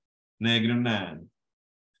a negative 9.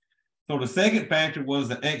 So the second factor was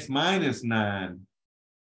the x minus 9.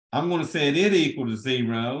 I'm going to set it equal to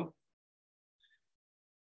 0.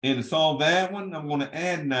 And to solve that one, I'm going to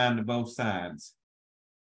add 9 to both sides.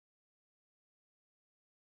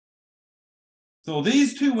 So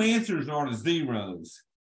these two answers are the zeros.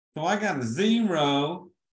 So I got a 0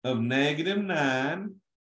 of -9.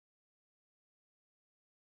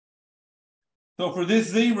 So for this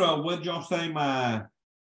 0, what did y'all say my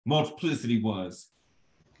multiplicity was?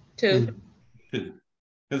 2. 2.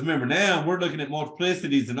 Because remember, now we're looking at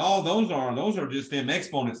multiplicities, and all those are just them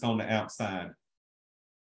exponents on the outside.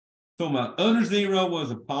 So my other 0 was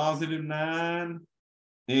a +9,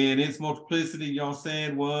 and its multiplicity, y'all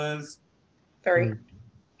said, was 3.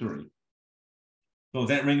 3. So is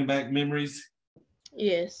that ringing back memories?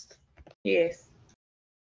 Yes. Yes.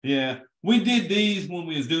 Yeah, we did these when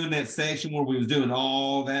we was doing that section where we was doing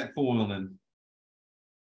all that foiling.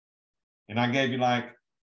 And I gave you like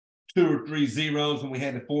 2 or 3 zeros and we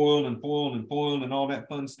had to foil and foil and foil and all that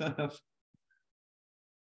fun stuff.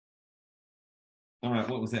 All right,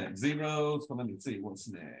 what was that? Zeros. So let me see what's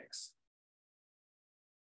next.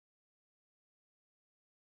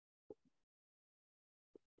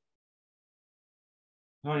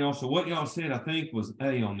 All right, y'all. So what y'all said, I think, was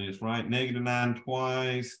A on this, right? -9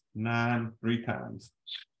 twice, 9 3 times.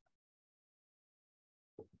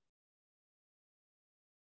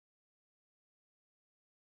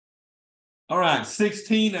 All right,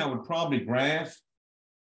 16, I would probably graph.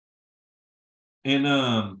 And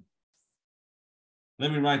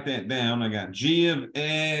let me write that down. I got g of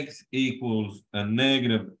x equals a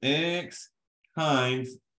 -x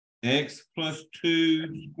times x plus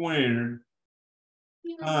 2 squared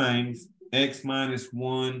times x minus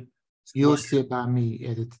 1 You'll squared. sit by me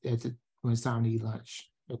at the when it's time to eat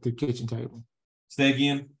lunch at the kitchen table. Say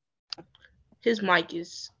again. His mic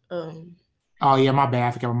is Oh yeah, my bad.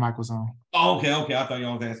 I forgot my mic was on. Oh, okay. I thought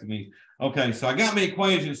y'all was asking me. Okay, so I got my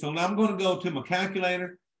equation. So now I'm going to go to my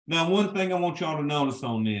calculator. Now, one thing I want y'all to notice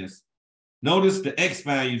on this. Notice the x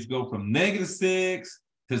values go from -6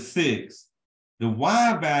 to 6. The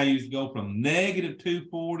y values go from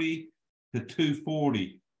 -240 to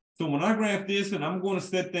 240. So when I graph this, and I'm going to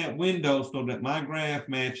set that window so that my graph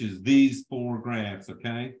matches these 4 graphs,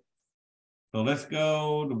 okay? So let's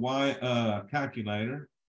go to y calculator.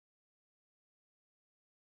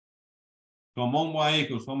 So I'm on y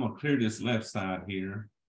equals, so I'm going to clear this left side here.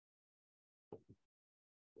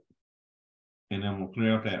 And then we'll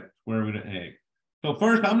clear out that square root of x. So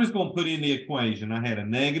first, I'm just going to put in the equation. I had a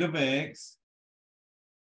 -x.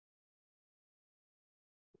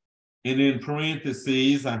 And in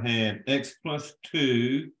parentheses, I had x plus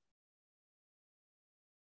 2.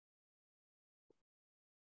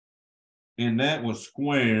 And that was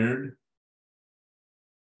squared.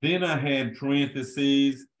 Then I had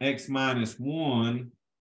parentheses, x minus 1.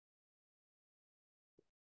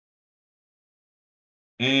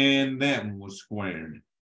 And that one was squared.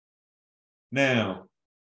 Now,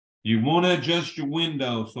 you want to adjust your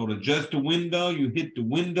window. So to adjust the window, you hit the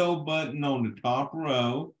window button on the top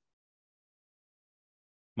row.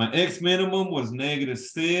 My x minimum was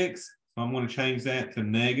 -6. So I'm going to change that to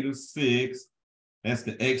 -6. That's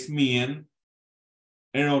the x min.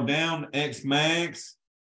 Arrow down, x max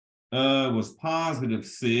was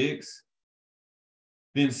 +6.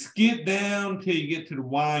 Then skip down till you get to the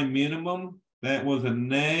y minimum. That was a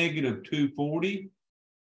 -240.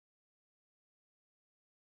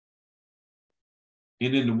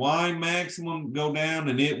 And then the y maximum go down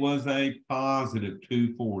and it was a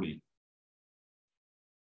 +240.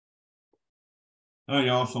 All right,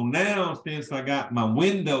 y'all. So now, since I got my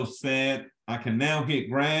window set, I can now hit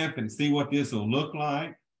graph and see what this will look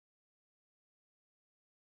like.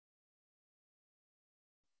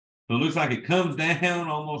 So it looks like it comes down,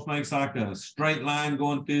 almost makes like a straight line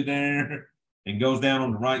going through there and goes down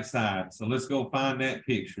on the right side. So let's go find that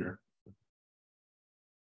picture.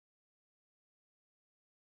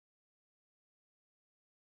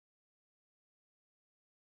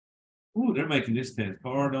 Ooh, they're making this test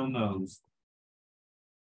hard on those.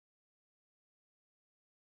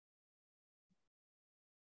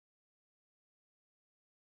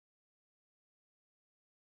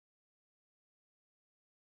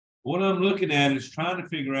 What I'm looking at is trying to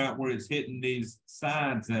figure out where it's hitting these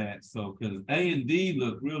sides at. So, because A and D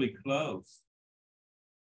look really close.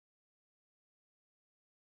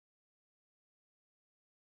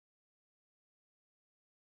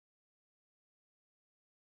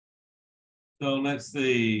 So let's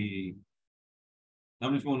see.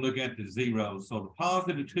 I'm just going to look at the zeros. So the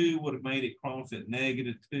 +2 would have made it cross at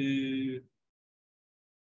 -2.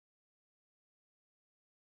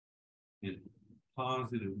 And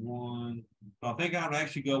 +1. So I think I would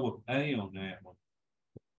actually go with A on that one.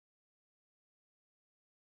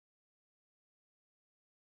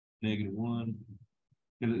 -1.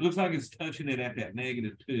 Because it looks like it's touching it at that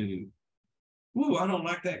 -2. Woo, I don't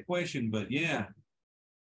like that question, but yeah.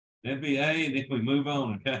 That'd be A, and then we move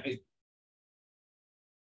on, okay?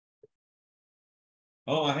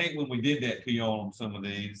 Oh, I hate when we did that to y'all on some of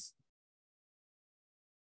these.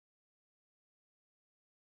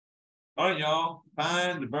 All right, y'all,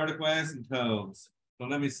 find the vertical asymptotes. So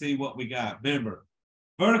let me see what we got. Remember,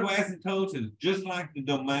 vertical asymptotes is just like the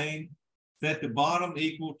domain. Set the bottom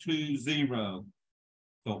equal to 0.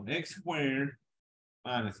 So x squared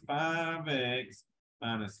minus 5x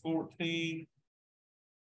minus 14.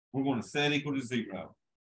 We're going to set equal to 0.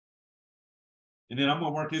 And then I'm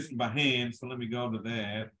going to work this one by hand. So let me go to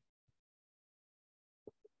that.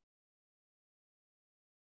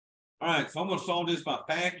 All right, so I'm going to solve this by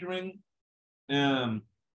factoring.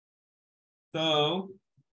 So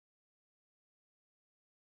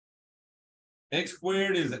x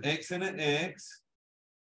squared is an x and an x.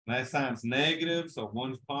 That sign's negative, so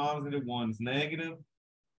one's positive, one's negative.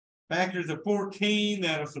 Factors of 14,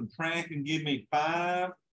 that'll subtract and give me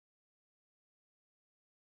 5.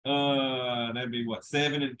 That'd be what,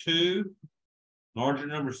 7 and 2. Larger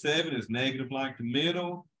number 7 is negative like the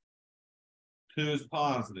middle. 2 is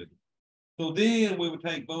positive. So then we would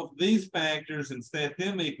take both of these factors and set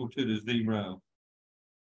them equal to the 0.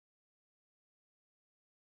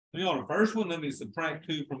 So on the first one, let me subtract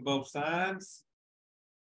 2 from both sides.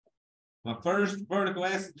 My first vertical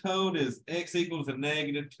asymptote is x equals a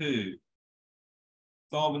 -2.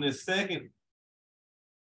 Solving this second,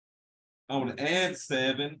 I want to add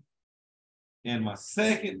 7. And my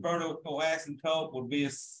second vertical asymptote will be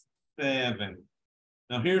a 7.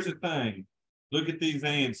 Now here's the thing. Look at these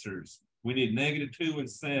answers. We need -2 and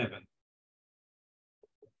 7.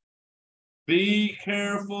 Be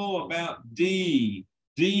careful about D.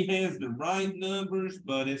 D has the right numbers,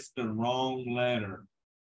 but it's the wrong letter.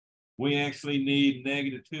 We actually need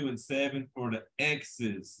 -2 and 7 for the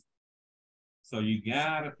X's. So you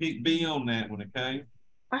gotta pick B on that one, okay?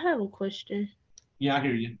 I have a question. Yeah, I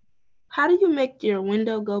hear you. How do you make your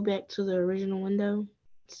window go back to the original window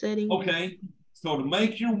setting? Okay, so to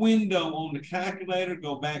make your window on the calculator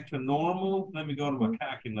go back to normal, let me go to my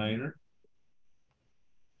calculator.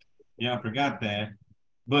 Yeah, I forgot that.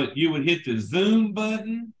 But you would hit the zoom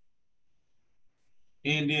button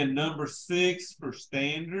and then number 6 for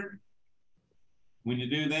standard. When you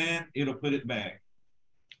do that, it'll put it back.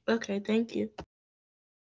 Okay, thank you.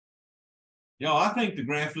 Yo, I think the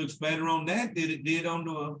graph looks better on that than it did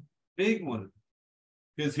onto a big one.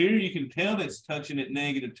 Because here you can tell it's touching at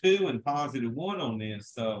 -2 and +1 on this.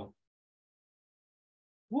 So,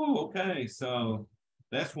 whoa, okay. So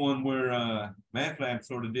that's one where MATLAB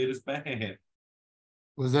sort of did us bad.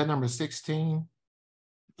 Was that number 16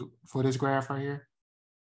 for this graph right here?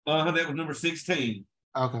 That was number 16.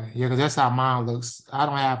 Okay, yeah, because that's how mine looks. I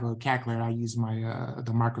don't have a calculator. I use my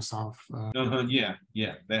the Microsoft.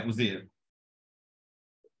 Yeah, that was it.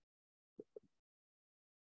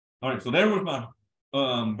 All right, so there was my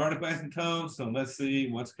vertical asymptote. So let's see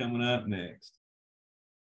what's coming up next.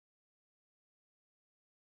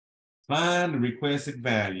 Find the requested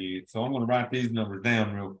value. So I'm going to write these numbers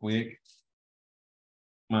down real quick.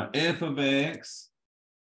 My f of x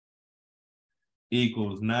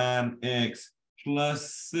equals 9x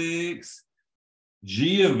plus 6.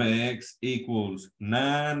 G of x equals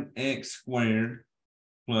 9x squared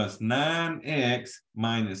plus 9x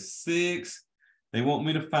minus 6. They want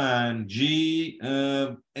me to find G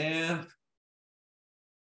of f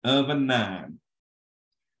of a 9.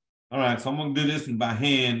 All right, so I'm going to do this one by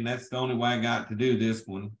hand. That's the only way I got to do this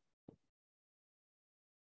one.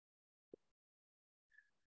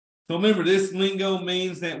 So remember, this lingo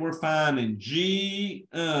means that we're finding G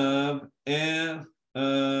of f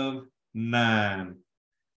of 9.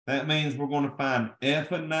 That means we're going to find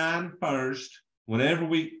f of 9 first. Whatever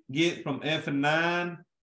we get from f of 9,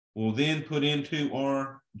 we'll then put into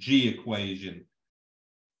our G equation.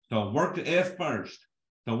 So work the f first.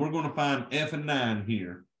 So we're going to find f of 9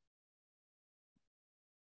 here.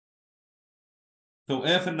 So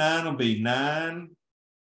f of 9 will be 9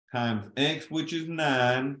 times x, which is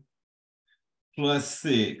 9, plus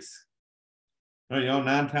 6. All right, y'all,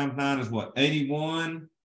 9 times 9 is what? 81.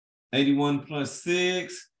 81 plus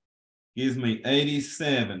 6 gives me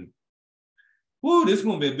 87. Whoa, this is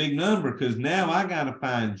going to be a big number because now I got to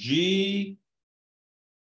find G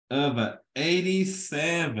of a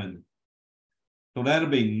 87. So that'll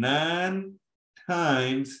be 9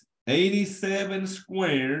 times 87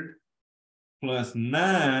 squared plus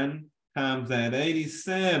 9 times that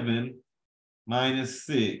 87 minus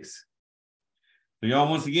 6. So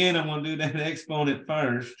y'all, once again, I'm going to do that exponent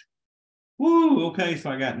first. Woo, okay, so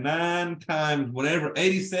I got 9 times whatever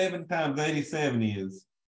 87 times 87 is.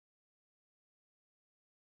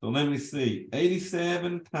 So let me see.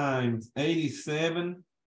 87 times 87.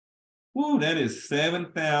 Woo, that is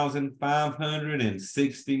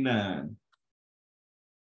 7,569.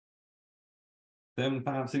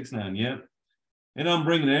 7,569, yep. And I'm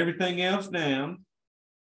bringing everything else down.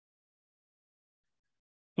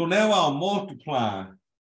 So now I'll multiply.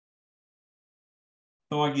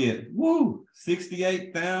 So I get, woo,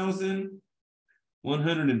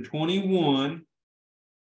 68,121.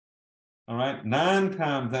 All right, 9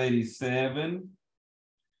 times 87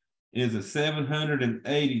 is a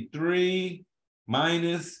 783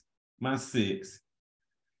 minus my 6.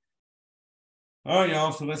 All right,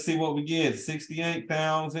 y'all, so let's see what we get.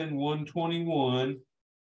 68,121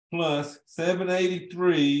 plus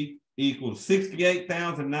 783 equals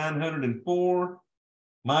 68,904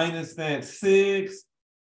 minus that 6.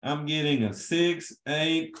 I'm getting a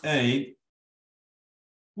 688.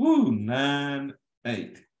 Woo,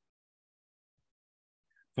 98.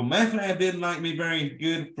 So MathLab didn't like me very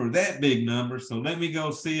good for that big number, so let me go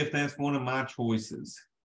see if that's one of my choices.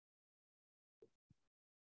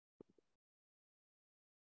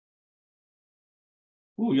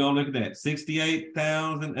 Ooh, y'all look at that.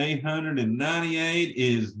 68,898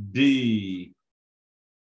 is D.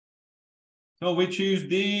 So we choose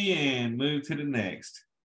D and move to the next.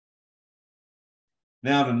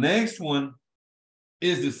 Now the next one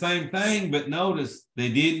is the same thing, but notice they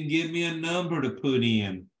didn't give me a number to put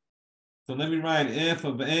in. So let me write f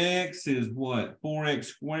of x is what? 4x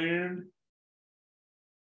squared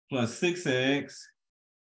plus 6x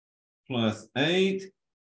plus 8.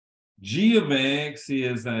 G of x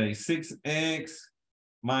is a 6x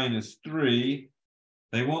minus 3.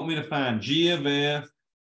 They want me to find g of f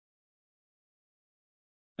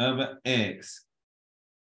of x.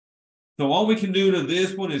 So all we can do to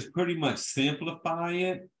this one is pretty much simplify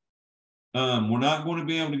it. We're not going to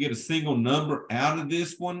be able to get a single number out of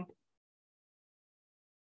this one.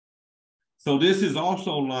 So this is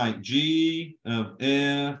also like g of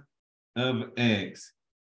f of x.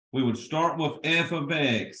 We would start with f of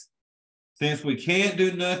x. Since we can't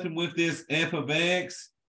do nothing with this f of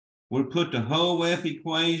x, we'll put the whole f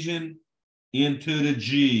equation into the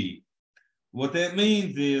g. What that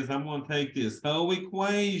means is I'm going to take this whole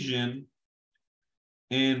equation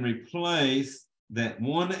and replace that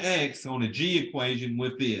 1x on a g equation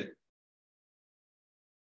with it.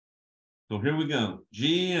 So here we go.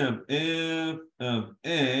 G of f of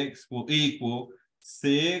x will equal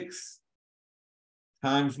 6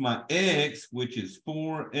 times my x, which is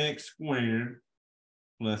 4x squared,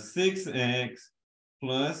 plus 6x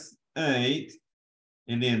plus 8,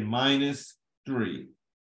 and then minus 3.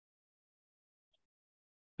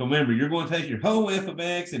 So remember, you're going to take your whole f of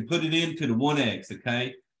x and put it into the 1x,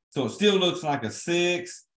 okay? So it still looks like a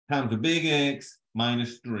 6 times a big X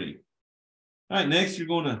minus 3. All right, next you're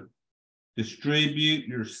going to distribute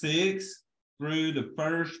your 6 through the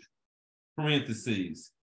first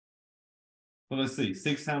parentheses. So let's see,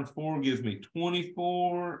 6 times 4 gives me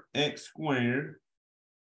 24x squared.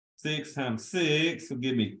 6 times 6 will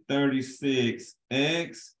give me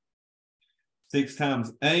 36x. 6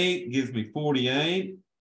 times 8 gives me 48.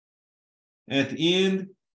 At the end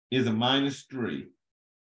is a minus 3.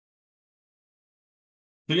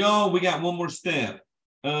 So y'all, we got one more step.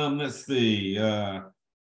 Let's see. And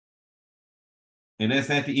that's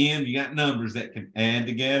at the end. You got numbers that can add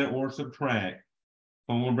together or subtract.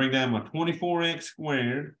 So I'm going to bring down my 24x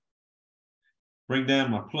squared. Bring down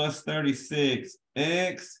my plus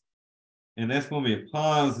 36x. And that's going to be a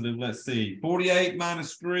positive, let's see, 48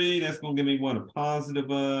 minus 3. That's going to give me what? A positive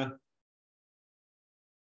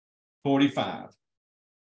 45.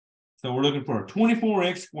 So we're looking for a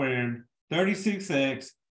 24x squared, 36x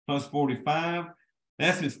plus 45.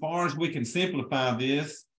 That's as far as we can simplify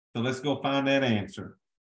this. So let's go find that answer.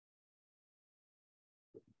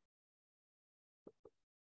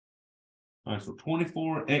 All right, so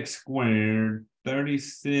 24x squared,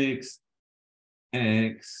 36x,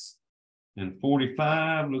 and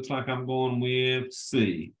 45. Looks like I'm going with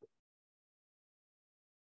C.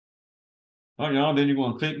 All right, y'all, then you're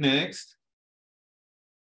going to click next.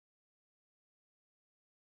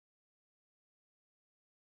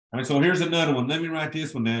 All right, so here's another one. Let me write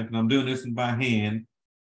this one down because I'm doing this one by hand.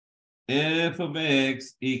 F of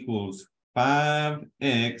x equals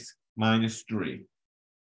 5x minus 3.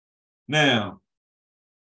 Now,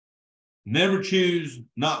 never choose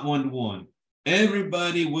not 1-to-1.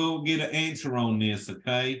 Everybody will get an answer on this,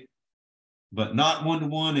 okay? But not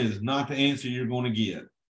 1-to-1 is not the answer you're going to get.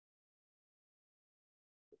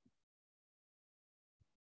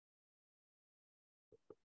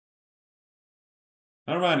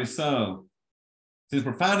 All righty, so since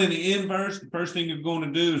we're finding the inverse, the first thing you're going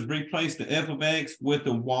to do is replace the f of x with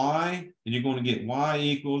the y, and you're going to get y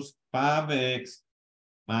equals 5x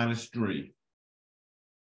minus 3.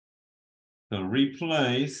 So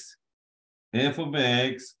replace f of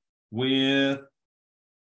x with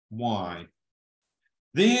y.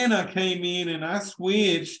 Then I came in and I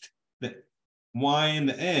switched the y and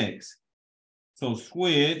the x. So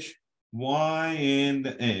switch y and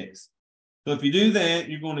the x. So if you do that,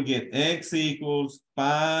 you're going to get x equals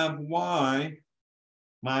 5y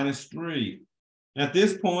minus 3. At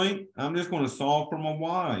this point, I'm just going to solve for my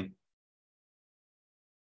y.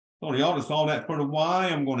 So you ought to solve that for the y.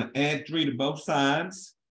 I'm going to add 3 to both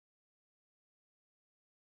sides.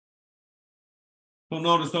 So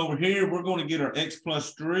notice over here, we're going to get our x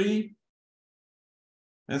plus 3.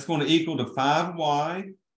 That's going to equal to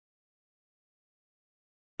 5y.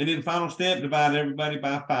 And then final step, divide everybody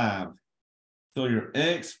by 5. So your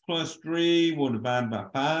x plus 3 will divide by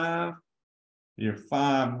 5. Your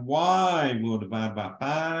 5y will divide by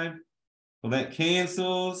 5. So that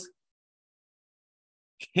cancels.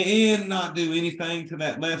 Cannot do anything to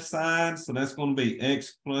that left side. So that's going to be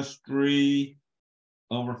x plus 3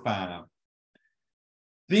 over 5.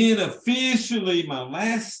 Then officially, my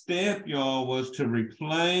last step, y'all, was to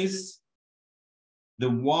replace the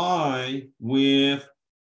y with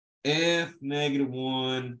f negative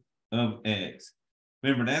 1 of x.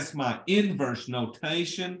 Remember, that's my inverse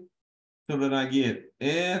notation, so that I get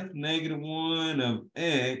f negative 1 of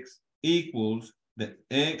x equals the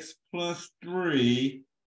x plus 3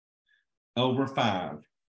 over 5.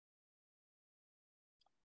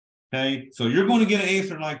 Okay, so you're going to get an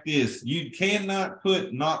answer like this. You cannot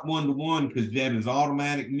put not 1 to 1 because that is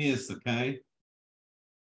automatic miss, okay?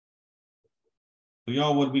 So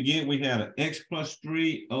y'all, what we get? We had an x plus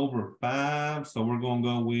 3 over 5, so we're going to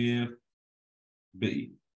go with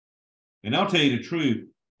B. And I'll tell you the truth,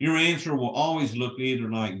 your answer will always look either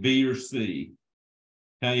like B or C.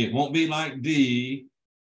 Okay, it won't be like D,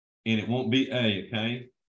 and it won't be A, okay?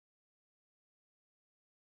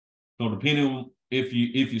 So depending on if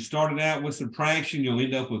you started out with subtraction, you'll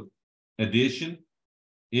end up with addition.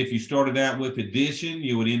 If you started out with addition,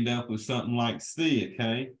 you would end up with something like C,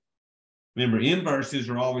 okay? Remember, inverses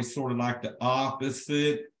are always sort of like the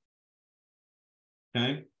opposite.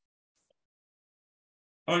 Okay.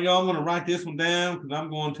 All right, y'all, I'm going to write this one down because I'm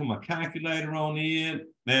going to my calculator on it.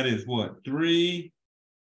 That is what? 3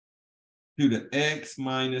 to the x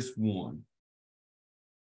minus 1.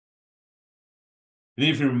 And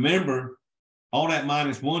if you remember, all that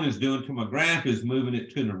minus 1 is doing to my graph is moving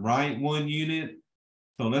it to the right 1 unit.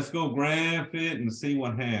 So let's go graph it and see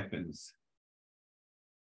what happens.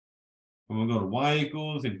 I'm going to go to y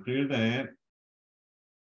equals and clear that.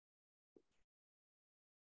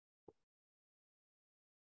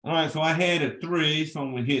 All right, so I had a 3, so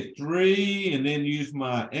I'm going to hit 3 and then use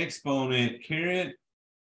my exponent caret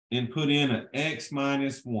and put in an x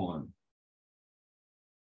minus 1.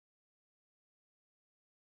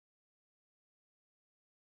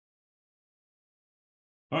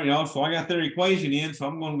 All right, y'all, so I got their equation in, so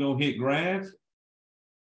I'm going to go hit graph.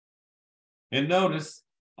 And notice,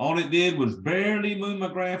 all it did was barely move my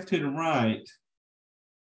graph to the right.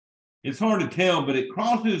 It's hard to tell, but it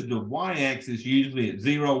crosses the y-axis usually at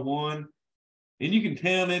 0, 1. And you can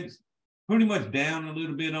tell it's pretty much down a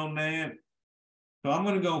little bit on that. So I'm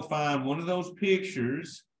going to go find one of those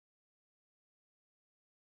pictures.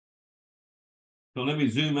 So let me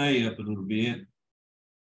zoom A up a little bit.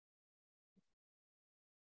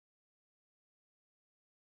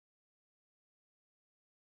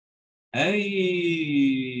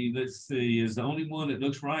 A, let's see, is the only one that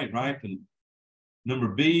looks right? And number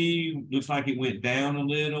B looks like it went down a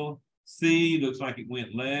little. C looks like it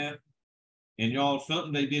went left. And y'all,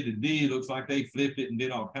 something they did to D looks like they flipped it and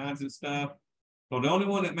did all kinds of stuff. So the only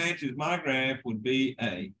one that matches my graph would be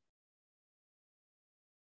A.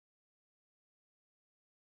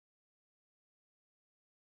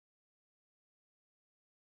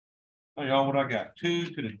 Oh, y'all, what I got? 2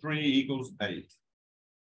 to the 3 equals 8.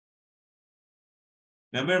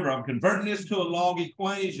 Now remember, I'm converting this to a log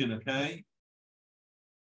equation, okay?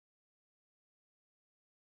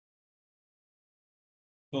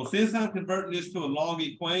 So since I'm converting this to a log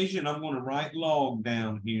equation, I'm going to write log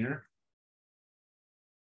down here.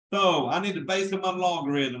 So I need the base of my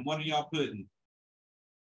logarithm. What are y'all putting?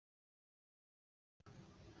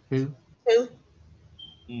 2. 2.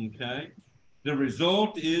 Okay. The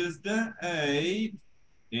result is the 8,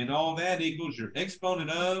 and all that equals your exponent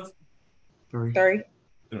of 3. 3.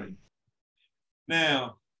 3.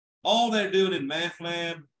 Now, all they're doing in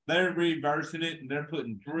MATLAB, they're reversing it and they're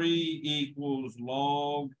putting 3 equals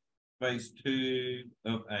log base 2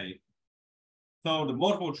 of 8. So the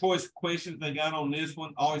multiple choice questions they got on this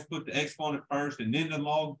one always put the exponent first and then the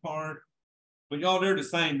log part. But y'all, they're the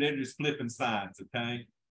same. They're just flipping sides, okay?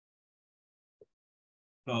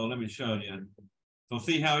 So let me show you. So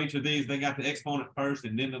see how each of these, they got the exponent first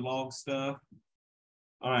and then the log stuff.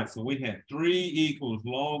 All right, so we had 3 equals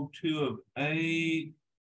log 2 of 8.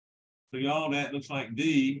 So y'all, that looks like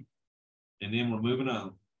D. And then we're moving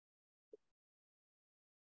on.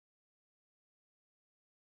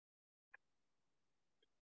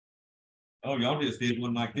 Oh, y'all just did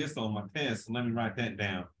one like this on my test. So let me write that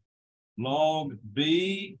down. Log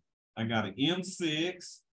B, I got an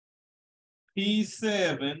M6,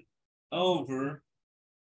 P7 over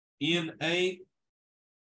N8,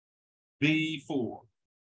 B4.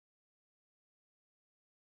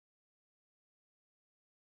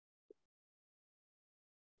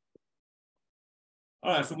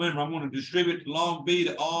 All right, so remember, I'm going to distribute log B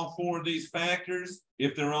to all 4 of these factors.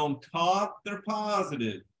 If they're on top, they're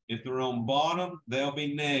positive. If they're on bottom, they'll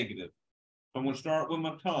be negative. So I'm going to start with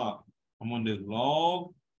my top. I'm going to do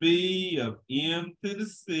log B of M to the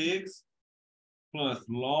 6 plus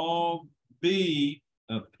log B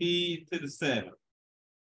of P to the 7.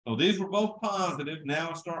 So these were both positive. Now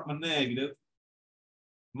I'll start my negative.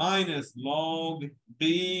 Minus log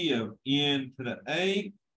B of N to the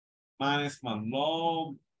 8 minus my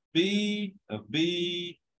log B of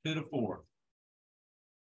B to the 4th.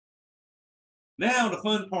 Now the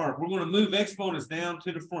fun part, we're going to move exponents down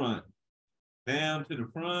to the front. Down to the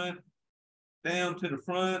front, down to the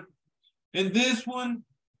front. And this one,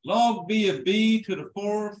 log B of B to the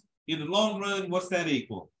 4th, in the long run, what's that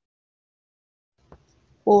equal?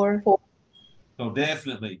 4. So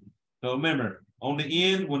definitely. So remember, on the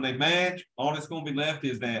end, when they match, all that's going to be left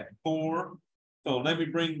is that 4. So let me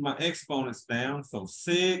bring my exponents down. So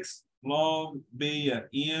 6 log B of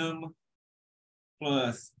M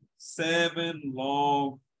plus 7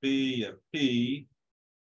 log B of P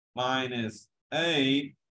minus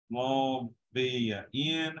 8 log B of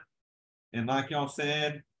N. And like y'all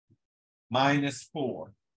said, minus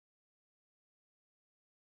 4.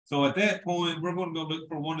 So at that point, we're going to go look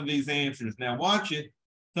for one of these answers. Now watch it.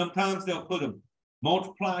 Sometimes they'll put a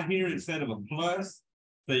multiply here instead of a plus.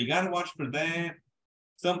 So you got to watch for that.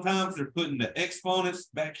 Sometimes they're putting the exponents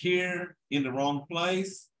back here in the wrong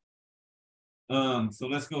place. So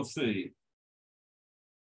let's go see.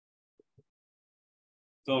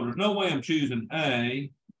 So there's no way I'm choosing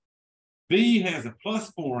A. B has a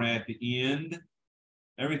plus 4 at the end.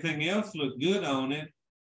 Everything else looked good on it.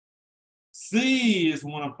 C is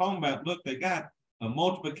what I'm talking about. Look, they got a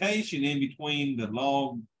multiplication in between the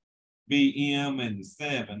log BM and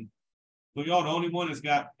 7. So y'all, the only one that's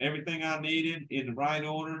got everything I needed in the right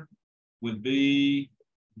order would be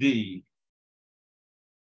D.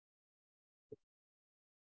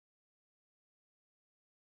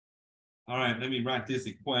 All right, let me write this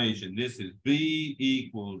equation. This is B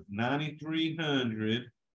equals 9,300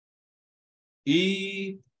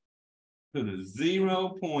 E to the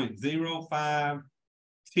 0.05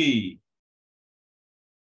 T.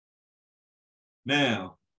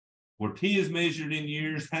 Now, where T is measured in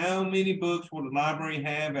years, how many books will the library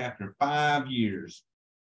have after 5 years?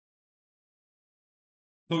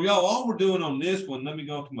 So y'all, all we're doing on this one, let me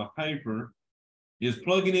go to my paper, is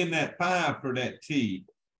plugging in that 5 for that T.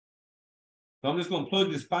 So I'm just going to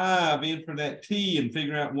plug this 5 in for that T and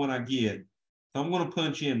figure out what I get. So I'm going to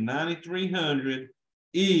punch in 9,300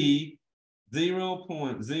 E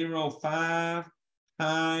 0.05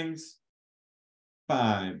 times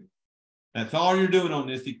 5. That's all you're doing on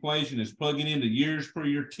this equation is plugging in the years for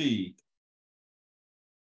your T.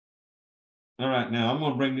 All right, now I'm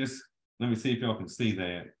going to bring this. Let me see if y'all can see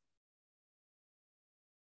that.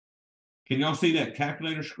 Can y'all see that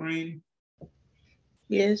calculator screen?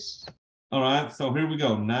 Yes. All right, so here we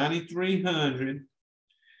go, 9,300.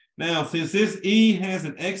 Now, since this E has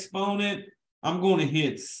an exponent, I'm going to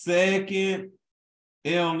hit second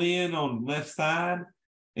LN on the left side,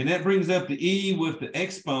 and that brings up the E with the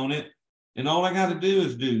exponent, and all I got to do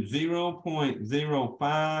is do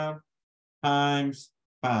 0.05 times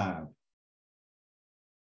 5.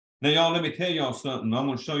 Now, y'all, let me tell y'all something. I'm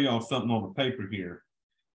going to show y'all something on the paper here.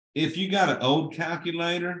 If you got an old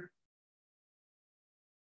calculator,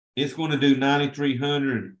 it's going to do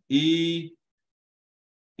 9,300 E,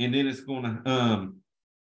 and then it's going to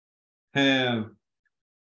have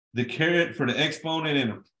the caret for the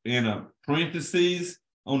exponent in a parentheses.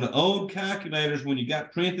 On the old calculators, when you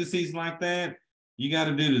got parentheses like that, you got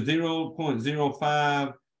to do the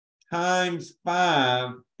 0.05 times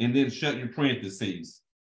 5 and then shut your parentheses.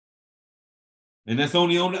 And that's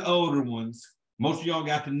only on the older ones. Most of y'all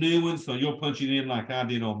got the new ones, so you'll punch it in like I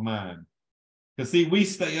did on mine. Because see, we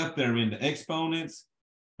stay up there in the exponents.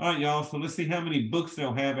 All right, y'all, so let's see how many books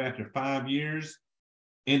they'll have after 5 years.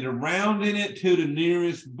 And they're rounding it to the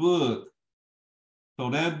nearest book. So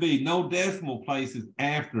that'd be no decimal places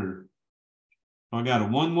after. I got a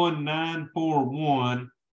 11941.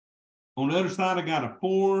 On the other side, I got a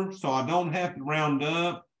 4, so I don't have to round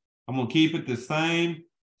up. I'm going to keep it the same.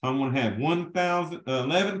 I'm going to have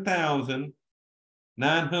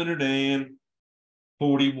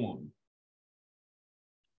 11,941.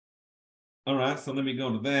 All right, so let me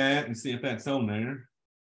go to that and see if that's on there.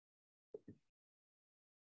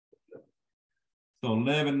 So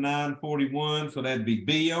 11,941, so that'd be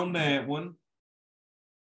B on that one.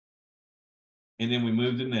 And then we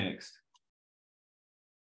move to next.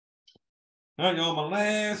 All right, y'all, my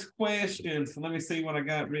last question. So let me see what I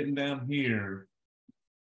got written down here.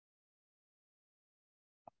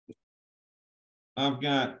 I've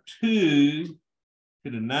got 2 to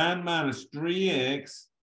the 9 minus 3x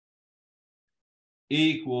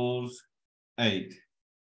equals 8.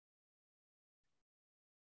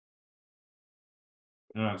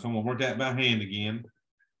 All right, so I'm going to work that by hand again.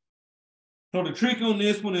 So the trick on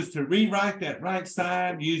this one is to rewrite that right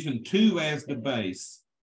side using 2 as the base.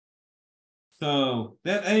 So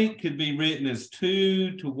that 8 could be written as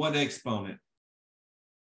 2 to what exponent?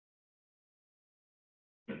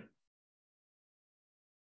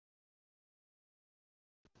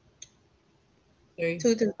 Two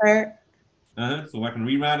to the third. So I can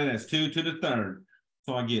rewrite it as 2 to the third.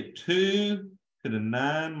 So I get 2 to the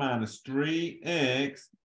 9 minus 3x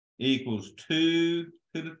equals 2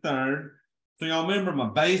 to the third. So y'all remember my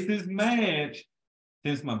bases match.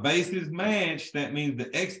 Since my bases match, that means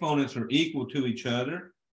the exponents are equal to each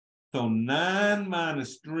other. So 9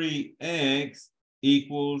 minus 3x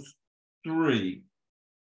equals 3.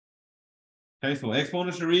 Okay, so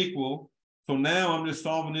exponents are equal. So now I'm just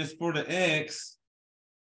solving this for the x.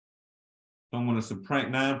 So I'm going to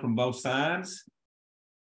subtract 9 from both sides.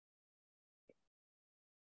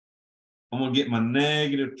 I'm going to get my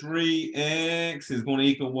negative 3x is going to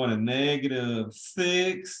equal what? A negative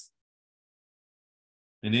 6.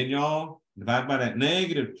 And then y'all divide by that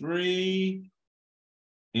negative 3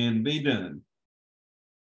 and be done.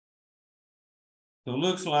 So it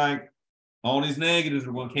looks like all these negatives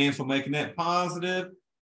are going to cancel, making that positive.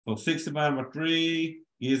 So 6 divided by 3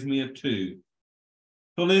 gives me a 2.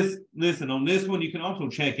 So listen, on this one, you can also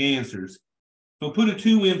check answers. So put a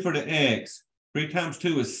 2 in for the x. 3 times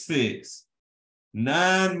 2 is 6.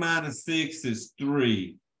 9 minus 6 is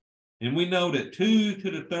 3. And we know that 2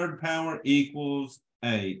 to the third power equals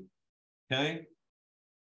 8. Okay?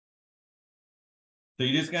 So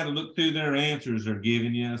you just got to look through their answers they're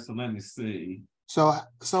giving you. So let me see. So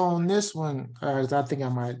on this one, I think I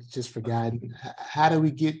might just forgotten. How do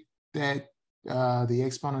we get that the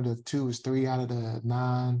exponent of 2 is 3 out of the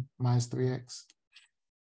 9 minus 3x?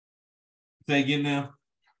 Say again now.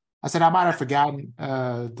 I said I might have forgotten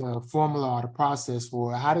the formula or the process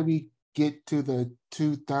for how do we get to the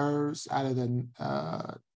 2/3 out of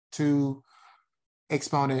the 2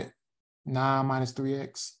 exponent 9 minus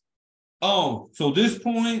 3x? Oh, so this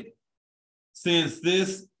point, since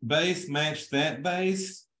this base matched that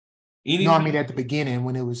base, No, I mean at the beginning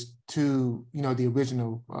when it was 2, the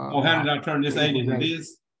original. Oh, how did I turn this 8 into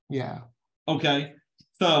this? Yeah. Okay.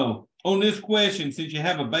 So on this question, since you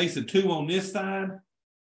have a base of 2 on this side,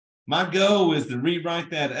 my goal is to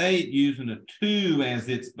rewrite that 8 using a 2 as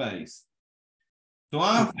its base. So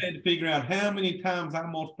I've had to figure out how many times I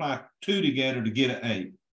multiply 2 together to get an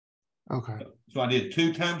 8. Okay. So I did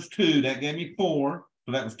 2 times 2, that gave me 4.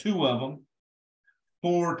 So that was 2 of them.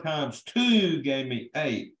 4 times 2 gave me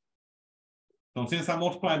 8. So since I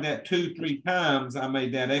multiplied that 2 3 times, I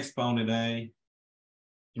made that exponent a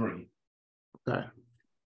 3. Okay.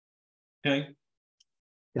 Okay.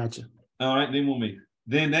 Gotcha. All right,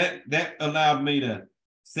 then that allowed me to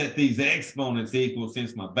set these exponents equal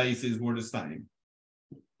since my bases were the same.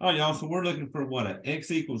 All right, y'all, so we're looking for what? An x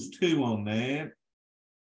equals 2 on that.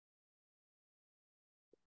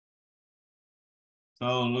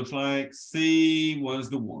 So it looks like C was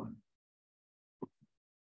the 1.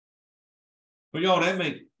 But y'all, that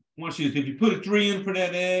make, watch this, if you put a 3 in for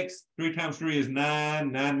that x, 3 times 3 is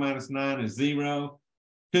 9, 9 minus 9 is 0.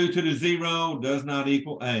 2 to the 0 does not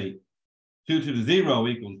equal 8. 2 to the 0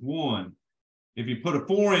 equals 1. If you put a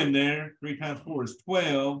 4 in there, 3 times 4 is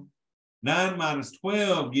 12. 9 minus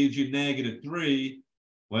 12 gives you negative 3.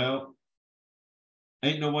 Well,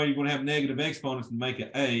 ain't no way you're going to have negative exponents and make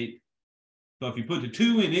it 8. So if you put the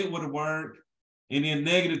 2 in, it would have worked. And then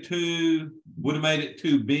negative 2 would have made it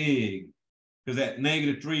too big. because that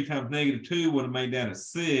 -3 times -2 would have made that a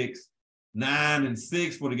 6. 9 and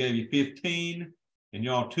 6 would have gave you 15. And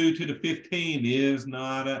y'all, 2 to the 15 is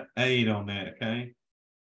not an 8 on that, okay?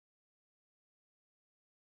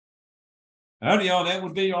 All right, y'all, that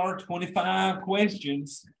would be our 25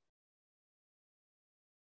 questions.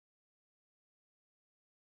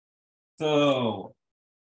 So,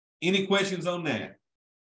 any questions on that?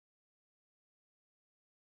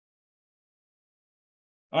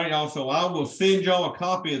 All right, y'all, so I will send y'all a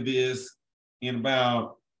copy of this in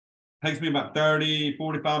about, takes me about 30,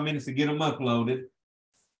 45 minutes to get them uploaded.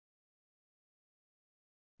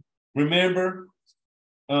 Remember,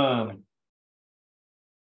 final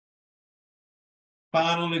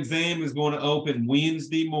exam is going to open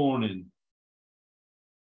Wednesday morning.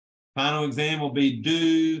 Final exam will be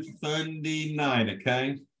due Sunday night,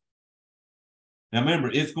 okay? Now remember,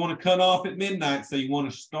 it's going to cut off at midnight, so you want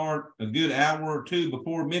to start a good hour or two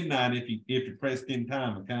before midnight if you're pressed in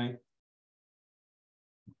time, okay?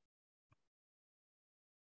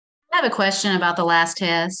 I have a question about the last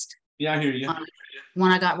test. Yeah, I hear you.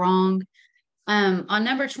 One I got wrong. On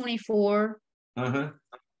number 24, Uh-huh.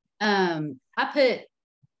 I put,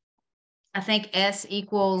 I think S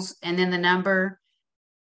equals and then the number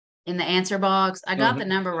in the answer box. I got the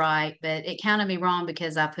number right, but it counted me wrong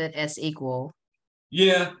because I put S equal.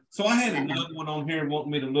 Yeah, so I had another one on here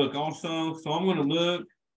wanting me to look also. So I'm gonna look.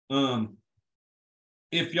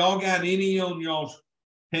 If y'all got any on y'all's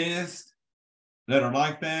test that are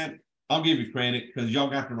like that, I'll give you credit because y'all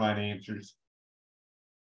got the right answers.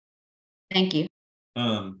 Thank you.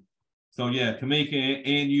 So yeah, Tamika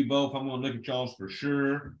and you both, I'm gonna look at y'all's for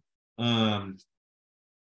sure. So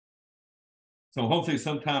hopefully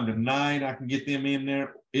sometime tonight I can get them in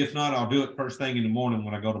there. If not, I'll do it first thing in the morning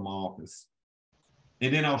when I go to my office.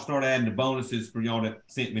 And then I'll start adding the bonuses for y'all that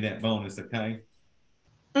sent me that bonus, okay?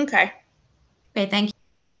 Okay. Okay, thank you.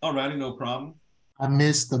 All righty, no problem. I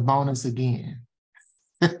missed the bonus again.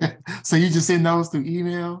 So you just send those through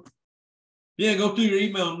email? Yeah, go through your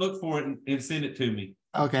email and look for it and send it to me.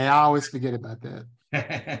 Okay, I always forget about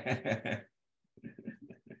that.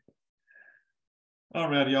 All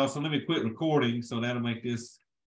righty, y'all. So let me quit recording. So that'll make this